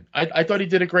champion. I thought he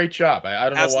did a great job. I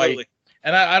don't know why.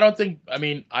 And I don't think,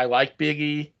 I like Big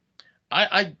E.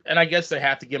 I guess they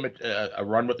have to give him a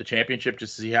run with the championship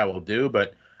just to see how he'll do,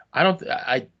 but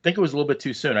I think it was a little bit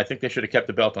too soon. I think they should have kept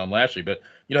the belt on Lashley. But,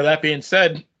 that being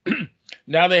said,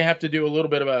 now they have to do a little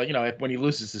bit of when he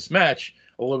loses this match,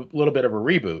 a little bit of a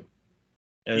reboot.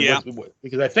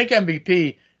 Because I think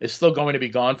MVP is still going to be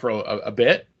gone for a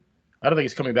bit. I don't think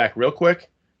he's coming back real quick.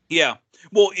 Yeah.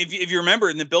 Well, if you remember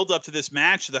in the build up to this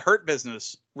match, the Hurt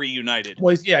Business reunited.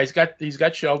 Well, he's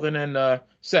got Sheldon and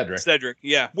Cedric.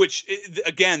 Yeah. Which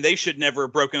again, they should never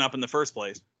have broken up in the first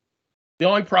place. The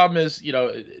only problem is,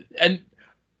 and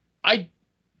I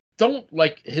don't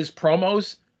like his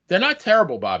promos. They're not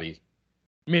terrible, Bobby.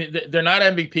 They're not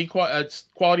MVP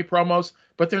quality promos,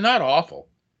 but they're not awful.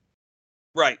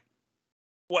 Right.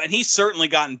 Well, and he's certainly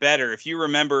gotten better. If you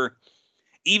remember,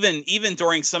 even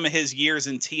during some of his years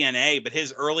in TNA, but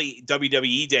his early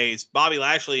WWE days, Bobby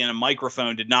Lashley and a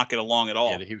microphone did not get along at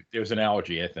all. Yeah, there was an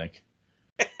allergy, I think.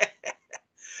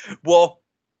 Well,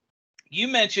 you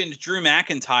mentioned Drew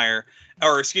McIntyre,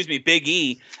 or excuse me, Big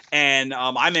E, and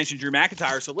I mentioned Drew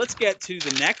McIntyre. So let's get to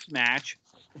the next match.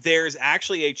 There's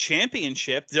actually a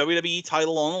championship, WWE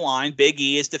title on the line. Big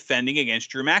E is defending against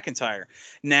Drew McIntyre.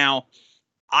 Now,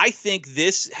 I think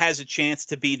this has a chance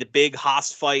to be the big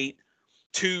Haas fight.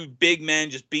 Two big men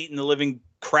just beating the living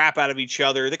crap out of each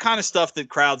other. The kind of stuff that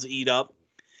crowds eat up.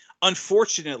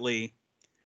 Unfortunately,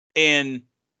 in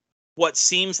what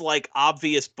seems like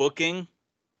obvious booking,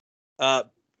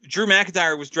 Drew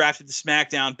McIntyre was drafted to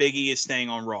SmackDown. Big E is staying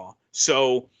on Raw.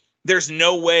 So there's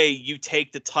no way you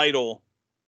take the title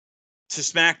to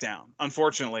SmackDown,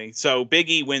 unfortunately. So Big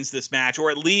E wins this match,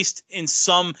 or at least in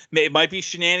some, it might be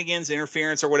shenanigans,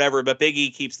 interference, or whatever, but Big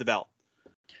E keeps the belt.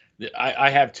 I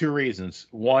have two reasons.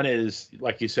 One is,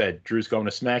 like you said, Drew's going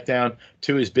to SmackDown.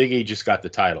 Two is Big E just got the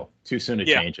title. Too soon to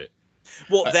change it.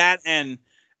 Well, that and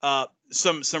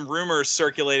some rumors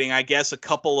circulating, I guess, a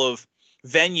couple of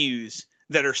venues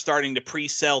that are starting to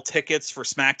pre-sell tickets for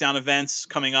SmackDown events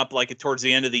coming up like towards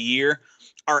the end of the year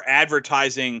are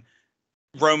advertising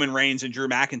Roman Reigns and Drew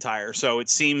McIntyre. So it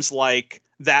seems like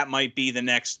that might be the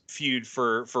next feud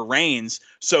for Reigns.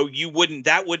 So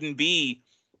that wouldn't be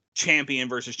champion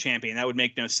versus champion. That would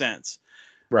make no sense.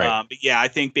 Right. But yeah, I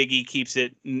think Big E keeps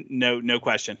it. No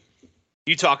question.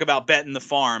 You talk about betting the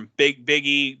farm. Big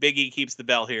E keeps the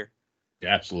belt here.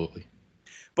 Absolutely.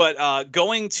 But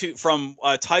going from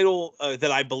a title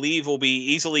that I believe will be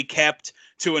easily kept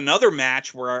to another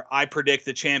match where I predict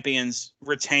the champions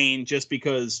retain just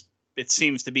because it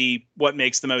seems to be what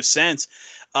makes the most sense.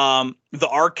 The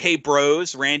RK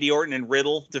Bros, Randy Orton and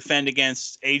Riddle, defend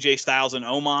against AJ Styles and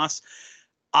Omos.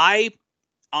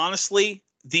 Honestly,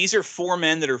 these are four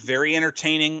men that are very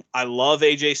entertaining. I love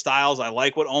AJ Styles. I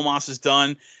like what Omos has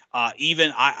done.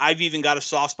 I've even got a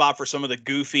soft spot for some of the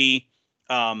goofy,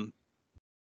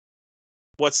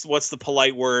 what's the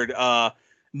polite word?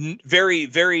 Very,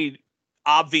 very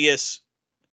obvious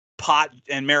pot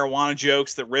and marijuana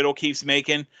jokes that Riddle keeps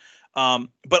making.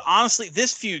 But honestly,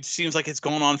 this feud seems like it's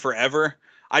going on forever.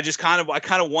 I kind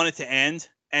of want it to end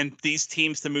and these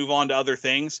teams to move on to other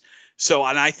things. So,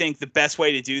 and I think the best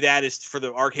way to do that is for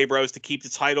the RK Bros to keep the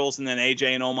titles, and then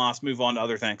AJ and Omos move on to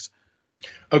other things.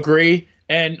 Agree.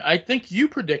 And I think you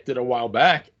predicted a while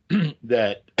back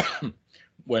that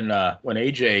when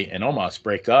AJ and Omos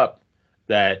break up,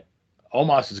 that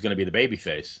Omos is going to be the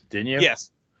babyface, didn't you?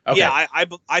 Yes. Okay. Yeah,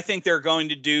 I think they're going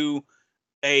to do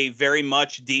a very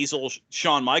much Diesel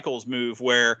Shawn Michaels move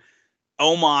where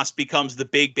Omos becomes the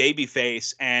big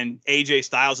babyface and AJ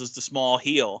Styles is the small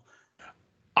heel.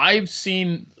 I've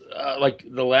seen like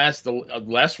the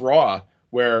last Raw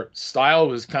where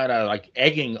Styles was kind of like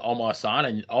egging Omos on,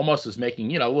 and Omos was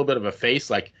making a little bit of a face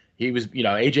like he was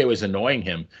AJ was annoying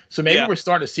him. So maybe we're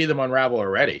starting to see them unravel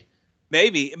already.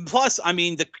 Maybe. Plus, I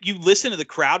mean, you listen to the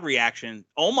crowd reaction.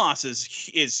 Omos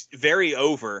is very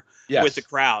over with the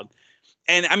crowd.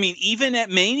 And I mean, even at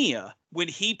Mania, when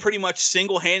he pretty much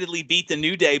single-handedly beat the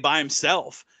New Day by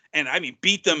himself, and I mean,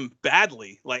 beat them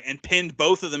badly, and pinned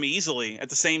both of them easily at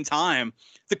the same time,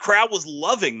 the crowd was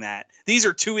loving that. These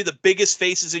are two of the biggest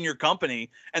faces in your company,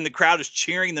 and the crowd is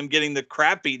cheering them, getting the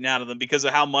crap beaten out of them because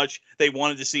of how much they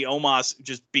wanted to see Omos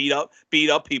just beat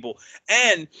up people.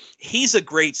 And he's a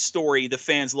great story the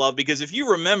fans love, because if you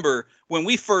remember when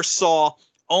we first saw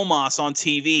Omos on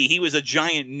TV, he was a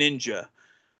giant ninja.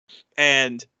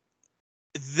 And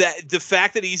that the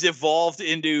fact that he's evolved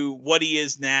into what he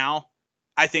is now,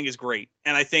 I think is great.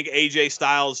 And I think AJ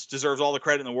Styles deserves all the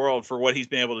credit in the world for what he's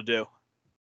been able to do.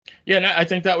 Yeah, and I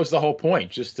think that was the whole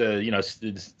point, just to,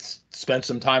 spend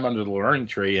some time under the learning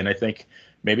tree. And I think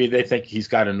maybe they think he's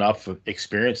got enough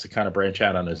experience to kind of branch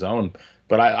out on his own.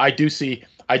 But I do see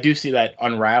that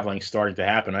unraveling starting to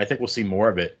happen. I think we'll see more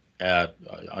of it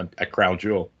at Crown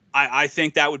Jewel. I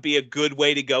think that would be a good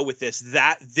way to go with this.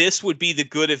 This would be the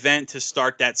good event to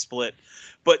start that split.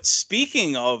 But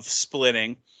speaking of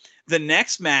splitting, the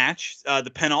next match,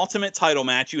 the penultimate title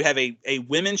match, you have a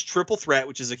women's triple threat,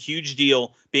 which is a huge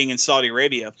deal being in Saudi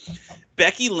Arabia.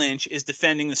 Becky Lynch is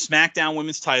defending the SmackDown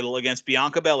women's title against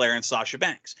Bianca Belair and Sasha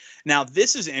Banks. Now,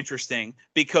 this is interesting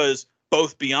because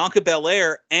both Bianca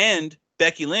Belair and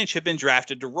Becky Lynch have been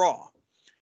drafted to Raw.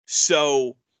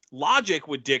 So logic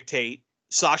would dictate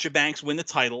Sasha Banks win the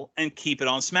title and keep it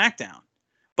on SmackDown.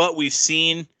 But we've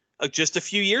seen just a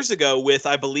few years ago with,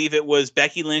 I believe it was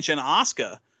Becky Lynch and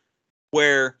Asuka,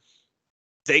 where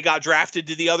they got drafted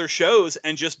to the other shows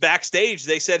and just backstage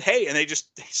they said, hey, and they just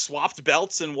swapped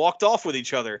belts and walked off with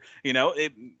each other. Who knows?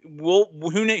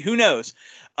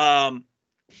 But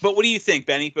what do you think,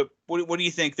 Benny? But what do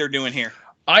you think they're doing here?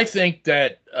 I think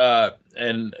that,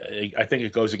 and I think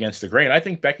it goes against the grain. I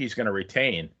think Becky's going to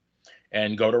retain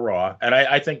and go to Raw. And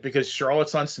I think because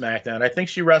Charlotte's on SmackDown, I think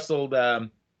she wrestled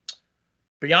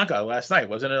Bianca last night.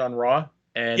 Wasn't it on Raw?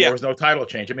 And there was no title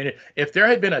change. I mean, if there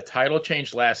had been a title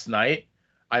change last night,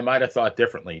 I might have thought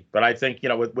differently. But I think,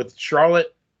 with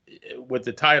Charlotte with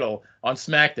the title on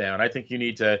SmackDown, I think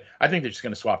I think they're just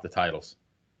going to swap the titles.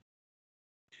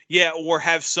 Yeah, or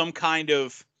have some kind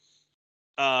of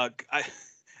I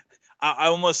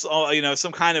almost,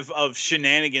 some kind of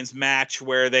shenanigans match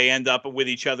where they end up with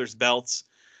each other's belts.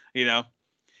 You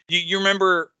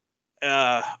remember,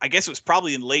 I guess it was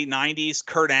probably in the late 90s,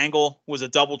 Kurt Angle was a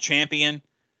double champion,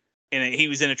 and he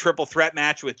was in a triple threat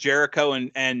match with Jericho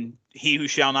and He Who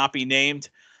Shall Not Be Named.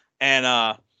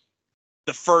 And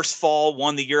the first fall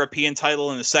won the European title,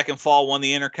 and the second fall won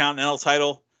the Intercontinental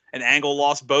title, and Angle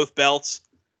lost both belts.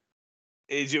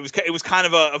 It was kind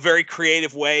of a very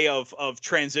creative way of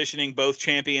transitioning both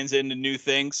champions into new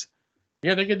things.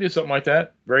 Yeah, they could do something like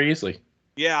that very easily.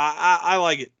 Yeah, I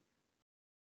like it.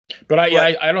 But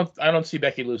I don't see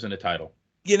Becky losing the title.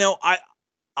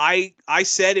 I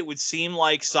said it would seem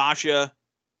like Sasha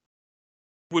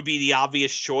would be the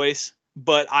obvious choice,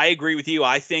 but I agree with you.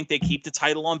 I think they keep the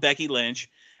title on Becky Lynch,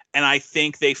 and I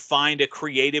think they find a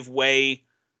creative way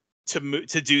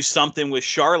to do something with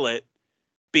Charlotte.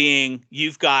 Being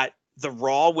you've got the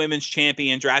Raw Women's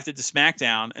Champion drafted to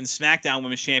SmackDown and SmackDown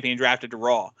Women's Champion drafted to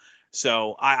Raw.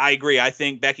 So I agree. I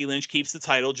think Becky Lynch keeps the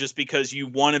title just because you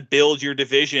want to build your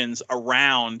divisions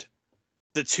around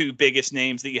the two biggest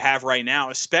names that you have right now,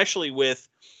 especially with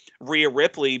Rhea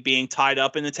Ripley being tied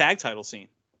up in the tag title scene.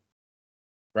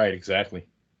 Right, exactly.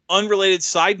 Unrelated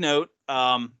side note,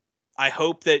 I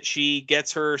hope that she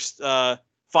gets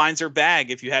finds her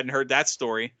bag, if you hadn't heard that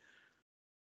story.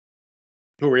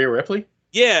 Who, Rhea Ripley?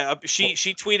 Yeah, she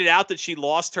tweeted out that she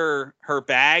lost her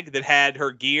bag that had her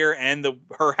gear and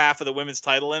her half of the women's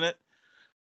title in it.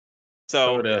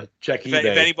 So to check eBay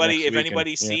if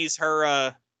anybody sees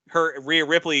her Rhea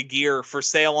Ripley gear for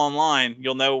sale online,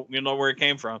 you'll know where it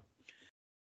came from.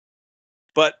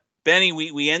 But Benny,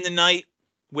 we end the night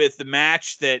with the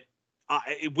match that,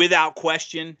 without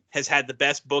question, has had the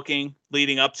best booking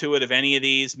leading up to it of any of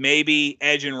these. Maybe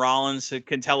Edge and Rollins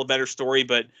can tell a better story,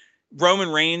 but Roman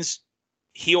Reigns,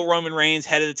 heel Roman Reigns,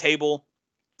 head of the table,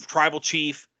 tribal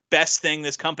chief, best thing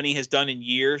this company has done in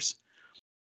years.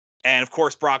 And of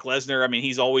course, Brock Lesnar, I mean,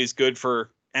 he's always good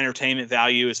for entertainment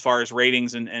value as far as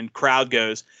ratings and crowd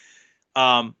goes.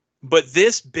 But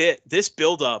this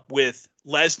build up with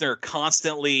Lesnar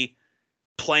constantly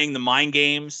playing the mind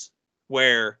games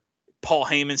where Paul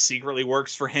Heyman secretly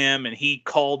works for him and he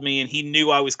called me and he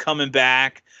knew I was coming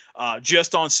back.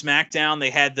 Just on SmackDown, they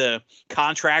had the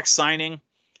contract signing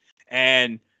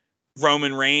and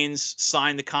Roman Reigns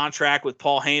signed the contract with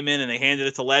Paul Heyman and they handed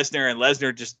it to Lesnar, and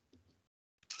Lesnar just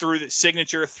threw the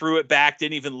signature, threw it back,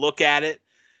 didn't even look at it.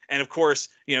 And of course,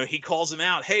 he calls him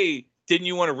out. Hey, didn't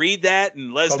you want to read that?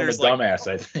 And Lesnar's like, dumbass,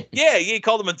 I think. Yeah, he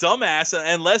called him a dumbass.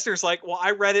 And Lesnar's like, well,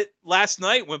 I read it last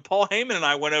night when Paul Heyman and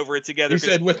I went over it together. You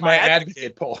said with my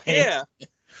advocate, Paul Heyman. Yeah.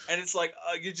 And it's like,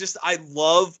 I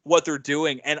love what they're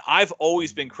doing. And I've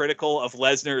always been critical of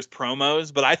Lesnar's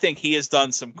promos, but I think he has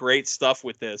done some great stuff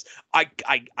with this. I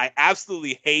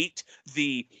absolutely hate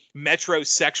the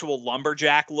metrosexual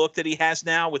lumberjack look that he has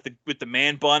now with the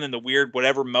man bun and the weird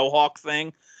whatever mohawk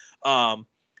thing.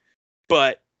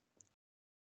 But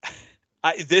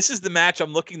this is the match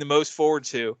I'm looking the most forward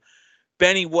to.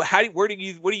 Benny, what do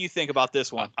you think about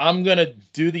this one? I'm gonna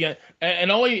do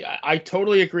I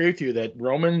totally agree with you that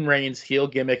Roman Reigns' heel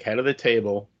gimmick, head of the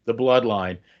table, the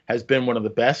bloodline, has been one of the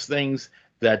best things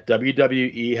that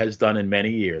WWE has done in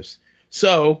many years.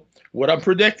 So what I'm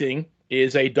predicting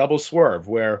is a double swerve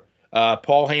where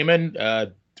Paul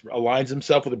Heyman aligns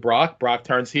himself with Brock. Brock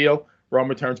turns heel,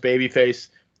 Roman turns babyface,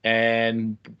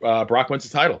 and Brock wins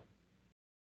the title.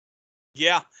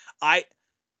 Yeah, I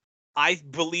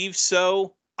believe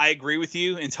so. I agree with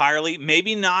you entirely.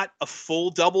 Maybe not a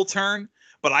full double turn,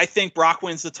 but I think Brock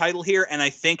wins the title here, and I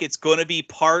think it's going to be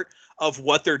part of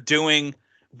what they're doing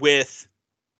with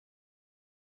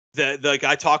the like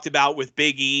I talked about with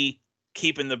Big E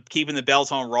keeping the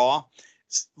belt on Raw.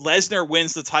 Lesnar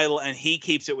wins the title, and he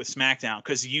keeps it with SmackDown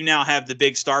because you now have the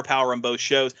big star power on both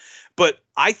shows. But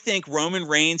I think Roman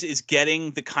Reigns is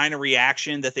getting the kind of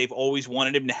reaction that they've always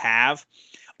wanted him to have,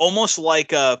 almost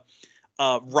like a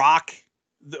Rock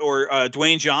or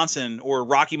Dwayne Johnson or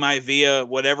Rocky Maivia,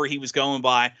 whatever he was going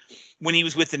by when he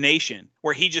was with the Nation,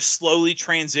 where he just slowly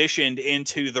transitioned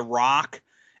into the Rock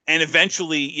and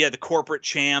eventually, the corporate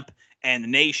champ and the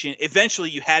Nation. Eventually,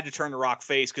 you had to turn the Rock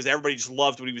face because everybody just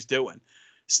loved what he was doing.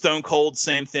 Stone Cold,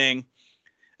 same thing.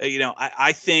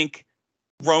 I think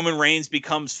Roman Reigns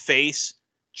becomes face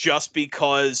just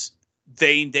because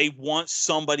they want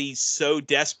somebody so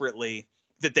desperately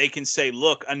that they can say,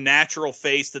 look, a natural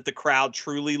face that the crowd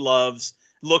truly loves.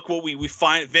 Look what we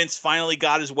find. Vince finally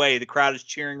got his way. The crowd is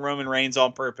cheering Roman Reigns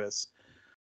on purpose.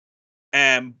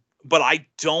 But I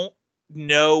don't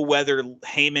know whether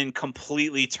Heyman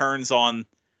completely turns on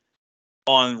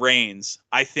Reigns.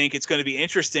 I think it's going to be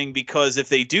interesting because if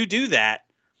they do that,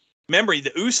 remember the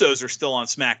Usos are still on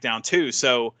SmackDown too.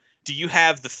 So do you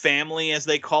have the family, as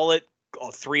they call it,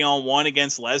 3-on-1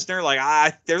 against Lesnar?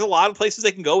 Like there's a lot of places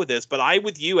they can go with this, but I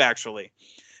with you actually.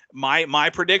 My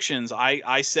predictions,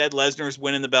 I said Lesnar's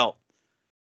winning the belt.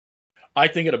 I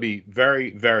think it'll be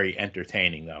very, very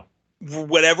entertaining though.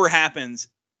 Whatever happens,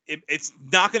 it's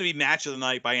not going to be match of the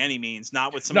night by any means.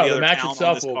 Not with some of the other talent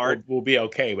on this card. The match itself will be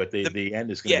okay, but the end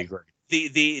is going to be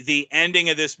great. The ending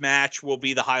of this match will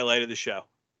be the highlight of the show.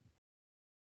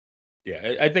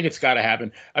 Yeah, I think it's got to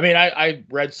happen. I mean, I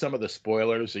read some of the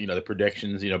spoilers, the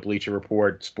predictions, Bleacher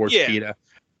Report, Sportskeeda.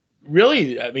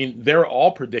 Really, I mean, they're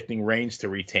all predicting Reigns to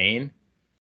retain.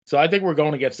 So I think we're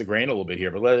going against the grain a little bit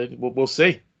here, but we'll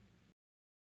see.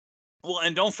 Well,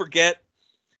 and don't forget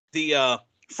the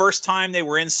first time they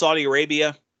were in Saudi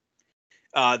Arabia,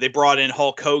 they brought in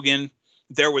Hulk Hogan.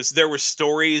 There was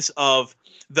stories of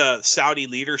the Saudi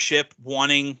leadership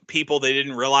wanting people they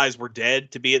didn't realize were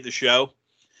dead to be at the show,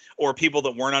 or people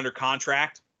that weren't under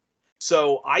contract.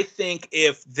 So I think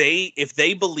if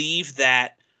they believe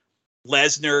that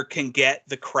Lesnar can get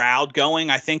the crowd going,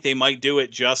 I think they might do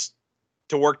it just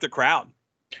to work the crowd.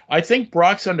 I think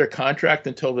Brock's under contract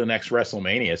until the next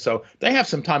WrestleMania, so they have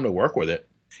some time to work with it.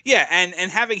 Yeah,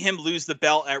 and having him lose the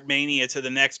belt at Mania to the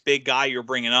next big guy you're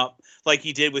bringing up, like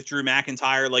he did with Drew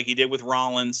McIntyre, like he did with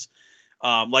Rollins,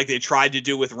 like they tried to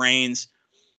do with Reigns.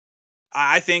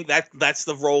 I think that's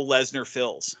the role Lesnar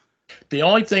fills. The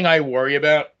only thing I worry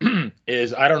about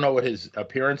is I don't know what his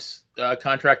appearance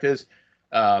contract is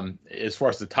as far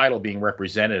as the title being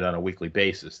represented on a weekly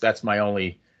basis. That's my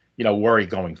only, worry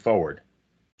going forward.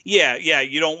 Yeah,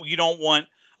 you don't want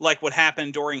like what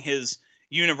happened during his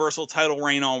Universal title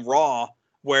reign on Raw,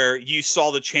 where you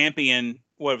saw the champion.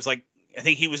 What it was like, I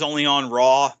think he was only on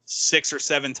Raw 6 or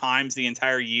 7 times the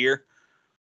entire year,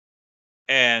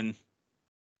 and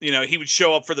he would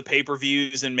show up for the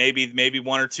pay-per-views and maybe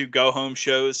 1 or 2 go-home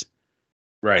shows.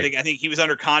 Right. I think he was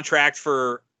under contract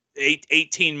for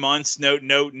 18 months,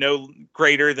 no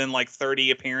greater than like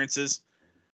 30 appearances.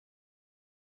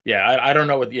 Yeah, I don't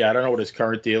know what his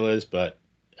current deal is, but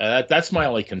that's my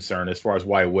only concern as far as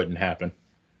why it wouldn't happen.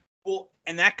 Well,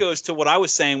 and that goes to what I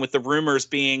was saying with the rumors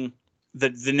being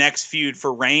the next feud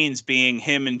for Reigns being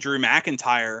him and Drew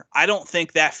McIntyre. I don't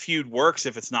think that feud works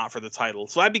if it's not for the title.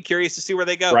 So I'd be curious to see where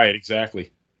they go. Right,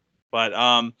 exactly. But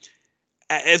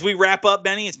as we wrap up,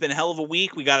 Benny, it's been a hell of a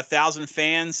week. We got 1,000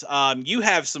 fans. You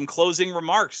have some closing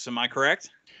remarks. Am I correct?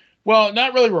 Well,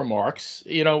 not really remarks.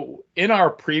 In our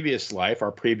previous life,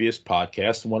 our previous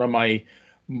podcast, one of my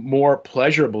more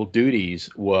pleasurable duties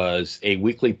was a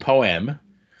weekly poem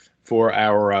for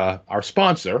our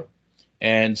sponsor.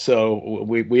 And so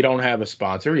we don't have a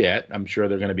sponsor yet. I'm sure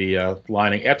they're going to be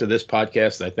lining after this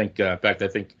podcast. I think, in fact, I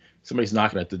think somebody's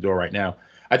knocking at the door right now.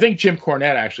 I think Jim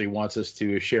Cornette actually wants us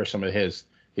to share some of his.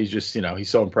 He's just, he's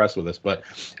so impressed with us. But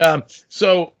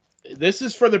so this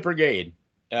is for the Brigade.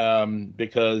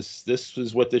 Because this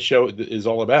is what this show is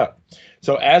all about.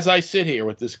 So as I sit here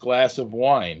with this glass of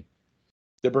wine,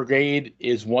 the Brigade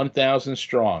is 1,000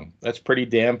 strong. That's pretty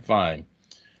damn fine.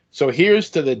 So here's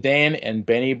to the Dan and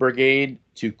Benny Brigade.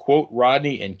 To quote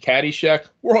Rodney in Caddyshack,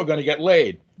 we're all going to get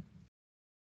laid.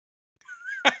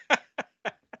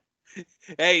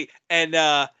 Hey, and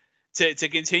to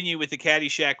continue with the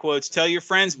Caddyshack quotes, tell your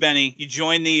friends, Benny, you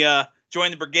join the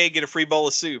Brigade, get a free bowl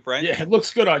of soup, right? Yeah, it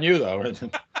looks good on you, though.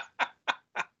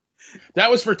 That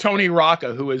was for Tony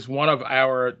Rocca, who is one of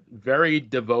our very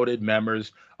devoted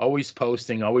members, always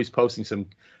posting some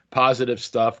positive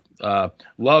stuff.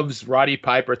 Loves Roddy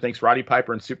Piper, thinks Roddy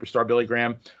Piper and Superstar Billy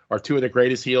Graham are 2 of the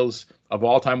greatest heels of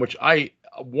all time, which I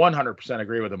 100%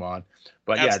 agree with him on.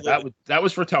 But absolutely. Yeah, that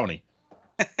was for Tony.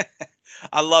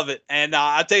 I love it. And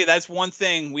I'll tell you, that's one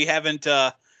thing we haven't,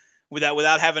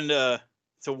 without having to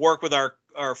work with our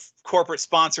corporate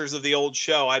sponsors of the old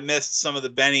show, I missed some of the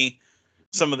Benny,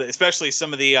 especially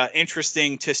some of the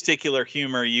interesting testicular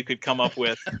humor you could come up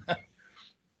with.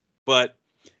 But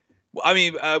I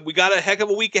mean, we got a heck of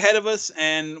a week ahead of us,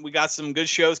 and we got some good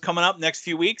shows coming up next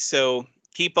few weeks. So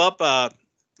keep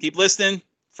listening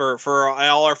for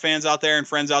all our fans out there and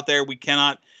friends out there. We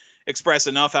cannot express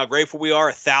enough how grateful we are.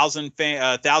 1,000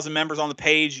 members on the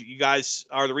page. You guys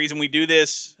are the reason we do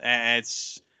this, and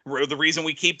it's the reason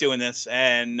we keep doing this,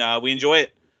 and we enjoy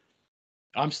it.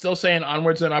 I'm still saying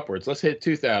onwards and upwards. Let's hit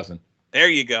 2,000. There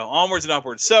you go. Onwards and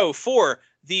upwards. So for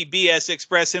the BS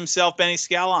Express himself, Benny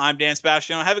Scala, I'm Dan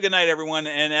Sebastiano. Have a good night, everyone.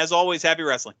 And as always, happy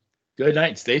wrestling. Good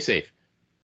night. Stay safe.